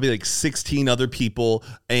 probably like 16 other people.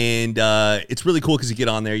 And it's really cool because you get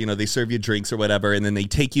on there, they serve you drinks or whatever. And then they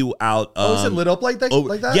take you out. Is it lit up like that?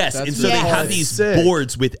 Like that? Yes. That's And so they really have cool. these Sick.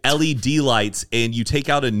 boards with LED lights, and you take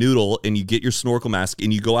out a noodle and you get your snorkel mask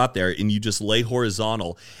and you go out there and you just lay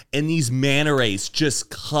horizontal. And these manta rays just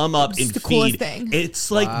come up It's and the coolest feed. thing. It's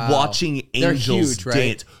like watching They're angels huge, right?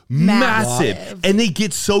 dance. Massive. Massive. And they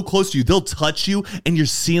get so close to you. They'll touch you and you're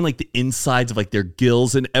seeing like the insides of like their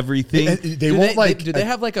gills and everything. And they won't Do they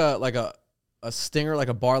have like a stinger, like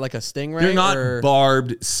a bar, like a stingray? They're not or?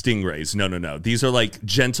 barbed stingrays. No. These are like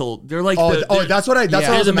gentle. They're like that's what I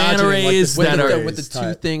Yeah. was The manta imagining. rays Like that with the stingrays two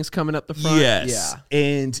type. things coming up the front. Yes. Yeah.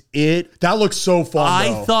 And it That looks so fun. I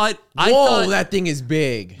though. thought Whoa, that thing is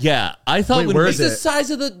big. Yeah, I thought Wait, where It's is the it? size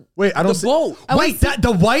of the I don't the boat. Wait,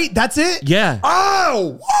 the white, that's it? Yeah.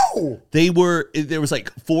 Oh, whoa. There was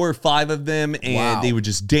like 4 or 5 of them, and Wow. they would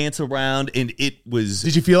just dance around, and it was...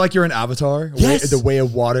 Did you feel like you're in Avatar? Yes. The way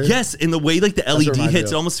of water? Yes, and the way like the LED reminds me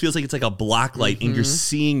hits, of. it almost feels like it's like a black light, and you're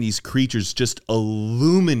seeing these creatures just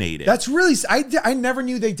illuminated. That's really, I never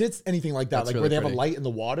knew they did anything like that. That's Like really where they have a pretty. light in the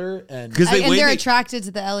water and... because And they're attracted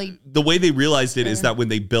to the LED. the way they realized it is that when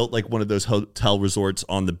they built like one of those hotel resorts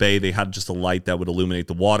on the bay, they had just a light that would illuminate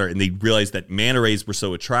the water, and they realized that manta rays were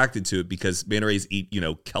so attracted to it because manta rays eat,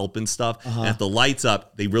 kelp and stuff. And if the light's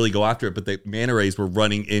up, they really go after it. But the manta rays were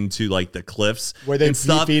running into like the cliffs Where they and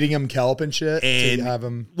stuff. feeding them kelp and shit And to have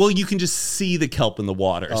them... well, you can just see the kelp in the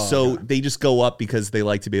water. So they just go up because they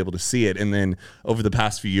like to be able to see it. And then over the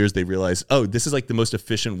past few years, they realized, oh, this is like the most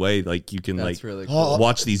efficient way. Like you can That's like really cool.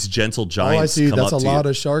 watch these gentle Oh, I giants see. come That's a up to lot you.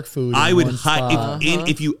 of shark food. I in would one spot.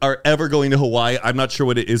 if you are ever going to Hawaii, I'm not sure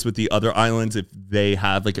what it is with the other islands if they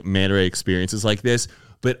have like manta ray experiences like this,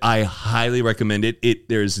 but I highly recommend it.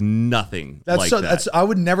 There's nothing like that. That's I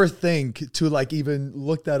would never think to like even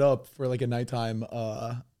look that up for like a nighttime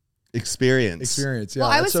experience. Yeah, Well,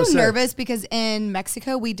 I that's was so sick. nervous because in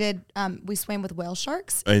Mexico we did we swam with whale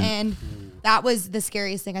sharks, and that was the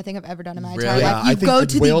scariest thing I think I've ever done in my entire Really? Yeah, life. I You think go that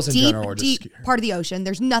to whales the in general are just deep scary. part of the ocean.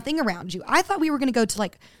 There's nothing around you. I thought we were going to go to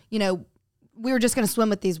like we were just going to swim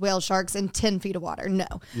with these whale sharks in 10 feet of water. No,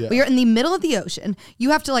 Yeah. we are in the middle of the ocean.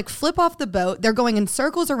 You have to like flip off the boat. They're going in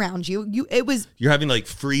circles around you. You're having like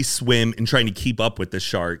free swim and trying to keep up with the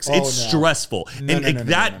sharks. Oh, It's no. stressful. No, and no, like no, no,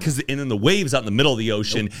 that no, no. because and then the waves out in the middle of the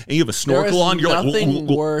ocean and you have a There snorkel is on. You're like, nothing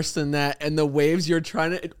 "Whoa." worse than that, and the waves you're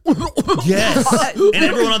trying to. Yes. And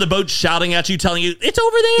everyone on the boat shouting at you, telling you, it's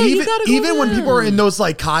over there. You gotta go Even when there." people are in those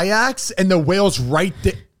like kayaks and the whale's right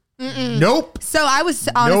there. Nope. So I was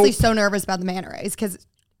honestly Nope. so nervous about the manta rays because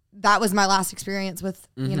that was my last experience with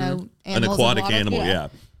animals An in the aquatic water. animal, yeah.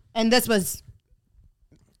 And this was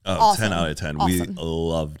Oh, awesome. 10 out of 10. Awesome. We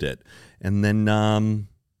loved it. And then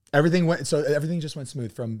Everything just went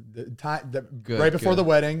smooth from the time Good, right before good. the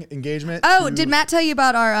wedding engagement. Oh, to- did Matt tell you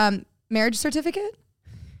about our marriage certificate?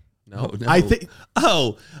 No. I think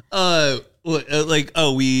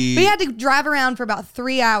We had to drive around for about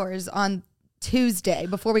 3 hours on Tuesday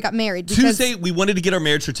before we got married. because- Tuesday, we wanted to get our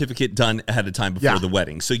marriage certificate done ahead of time before Yeah. the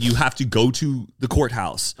wedding. So you have to go to the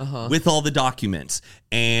courthouse with all the documents,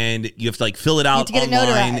 and you have to like fill it out to get it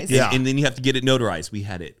online, notarized. and, Yeah. and then you have to get it notarized. We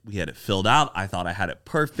had it filled out. I thought I had it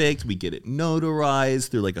perfect. We get it notarized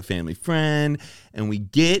through like a family friend, and we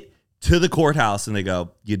get to the courthouse, and they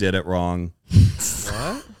go, "You did it wrong."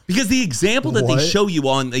 What? Because the example that What? they show you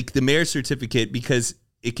on like the marriage certificate, because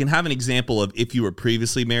it can have an example of if you were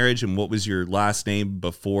previously married and what was your last name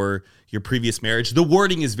before your previous marriage. The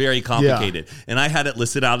wording is very complicated. And I had it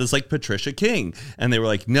listed out as like Patricia King. And they were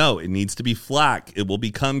like, no, it needs to be Flack. It will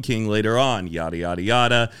become King later on, yada, yada,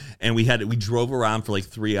 yada. And we drove around for like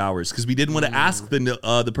 3 hours because we didn't want to ask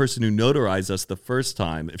the person who notarized us the first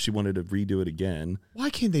time if she wanted to redo it again. why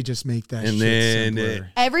can't they just make that And shit then simpler?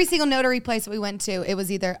 Every single notary place that we went to, it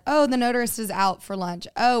was either, oh, the notarist is out for lunch.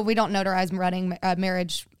 Oh, we don't notarize running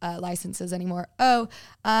marriage licenses anymore. Oh,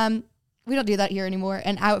 we don't do that here anymore.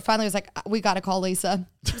 And I finally was like, we got to call Lisa.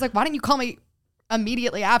 She was like, why didn't you call me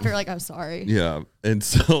immediately after? Like, I'm sorry. Yeah. And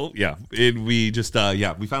so, we just,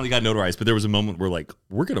 we finally got notarized. But there was a moment where like,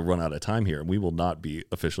 we're going to run out of time here and we will not be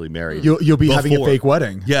officially married. You'll be having a before. fake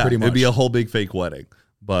wedding. Yeah. pretty much. It'd be a whole big fake wedding.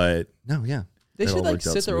 But no, yeah. They It should all like worked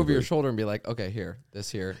out sit there over your smoothly. shoulder and be like, okay, here, this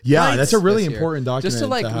here. Yeah, Right, that's a really this here. important document. Just to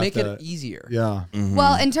like have make that. it easier. Yeah.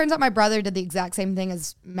 Well, and turns out my brother did the exact same thing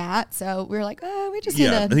as Matt. So we were like, oh, we just need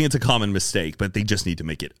Yeah. I to. think it's a common mistake, but they just need to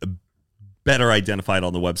make it better identified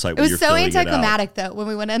on the website. It was so anticlimactic though when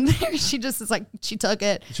we went in there. She just was like, she took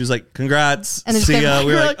it. She was like, congrats. And then See she ya. came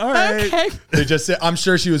We were back, like, all right. okay. They just said, I'm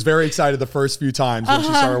sure she was very excited the first few times when she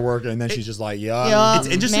started working, and then she's just like, yeah. Yeah. It's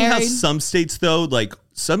interesting how married. some states though, like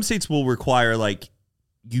some states will require like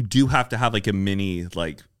you do have to have like a mini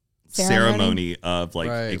like ceremony of like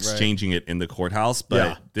Right, exchanging it in the courthouse. But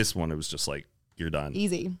Yeah. this one, it was just like, you're done.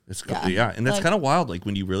 Easy. It's cool. Yeah. And that's Like- kind of wild. Like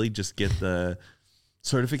when you really just get the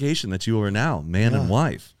certification that you are now man and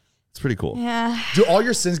wife. It's pretty cool. Yeah. Do all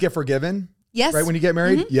your sins get forgiven Yes. right when you get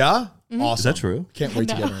married? Yeah? Awesome. Is that true? Can't wait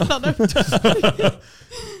to get married.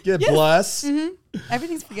 Get blessed.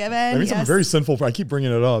 Everything's forgiven. I mean, I'm yes. very sinful. I keep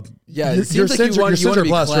bringing it up. Yeah, Your it seems like sins you are- want your to be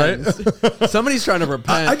sins are blessed, right? cleansed. Somebody's trying to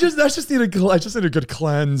repent. I just need a good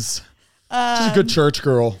cleanse. Just a good church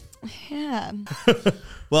girl. Yeah.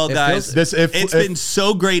 Well, It guys, feels- it's been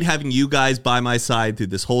so great having you guys by my side through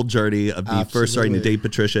this whole journey of me first starting to Absolutely. date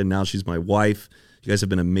Patricia, and now she's my wife. You guys have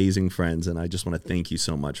been amazing friends, and I just want to thank you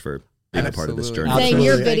so much for being a part of this journey. Saying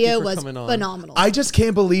your video Thank you for was coming on. phenomenal. I just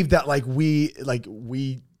can't believe that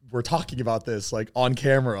we were talking about this like on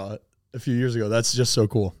camera a few years ago. That's just so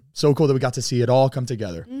cool. So cool that we got to see it all come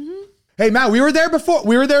together. Hey, Matt, we were there before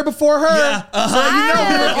her. Yeah. So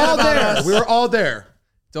we were all there. We were all there.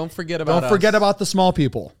 Don't forget about Don't forget about the small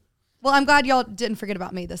people. Well, I'm glad y'all didn't forget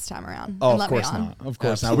about me this time around. Oh, and of let course me on. not. Of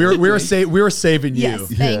course not. We were saving you.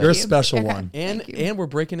 Yes, thank You're a you. special Okay. one. And we're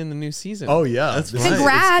breaking in the new season. Oh yeah, That's This right. is-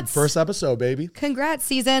 Congrats. it's first episode, baby. Congrats,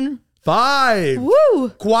 season. 5. Woo.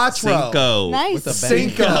 Quattro. Cinco. Nice. With a bang.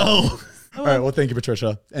 Cinco. All right. Well, thank you,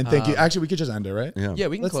 Patricia, and thank you. Actually, we could just end it, right? Yeah. Yeah,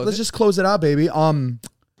 we can Let's close let's it. just close it out, baby.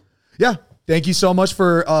 Yeah. Thank you so much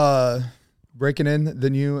for breaking in the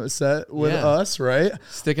new set with Yeah. us. Right?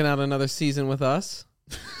 Sticking out another season with us.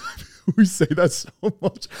 We say that so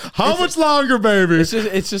much. How much longer, baby?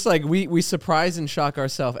 It's just like we surprise and shock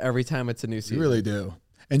ourselves every time it's a new season. You really do.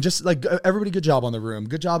 And just like everybody, good job on the room.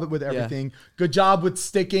 Good job with everything. Good job with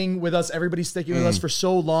sticking with us. Everybody sticking with us for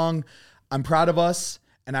so long. I'm proud of us,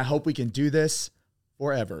 and I hope we can do this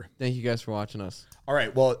forever. Thank you guys for watching us. All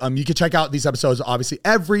right. Well, you can check out these episodes obviously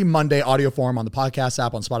every Monday, audio form on the podcast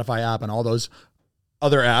app, on Spotify app, and all those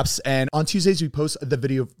other apps. And on Tuesdays, we post the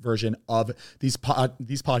video version of these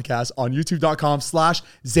podcasts on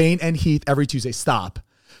youtube.com/Zane and Heath every Tuesday. Stop.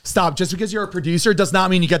 Just because you're a producer does not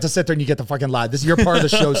mean you get to sit there and you get to fucking lie. You're part of the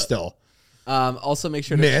show still. Also, make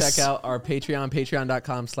sure to Miss. check out our Patreon,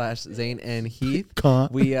 patreon.com/Zane and Heath.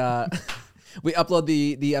 Cunt. We upload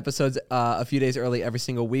the episodes a few days early every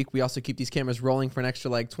single week. We also keep these cameras rolling for an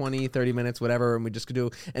extra like 20, 30 minutes, whatever, and we just do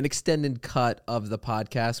an extended cut of the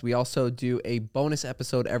podcast. We also do a bonus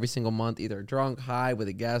episode every single month, either drunk, high, with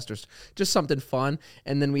a guest, or just something fun.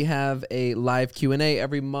 And then we have a live Q&A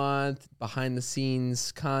every month,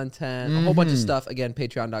 behind-the-scenes content, a whole bunch of stuff. Again,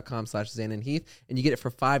 patreon.com/Zane and Heath, and you get it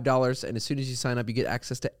for $5. And as soon as you sign up, you get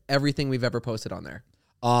access to everything we've ever posted on there.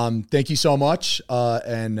 Thank you so much,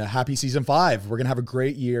 and happy season 5. We're gonna have a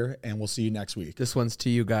great year, and we'll see you next week. This one's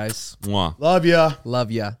to you guys. Mwah. Love ya.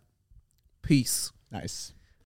 Love ya. Peace. Nice.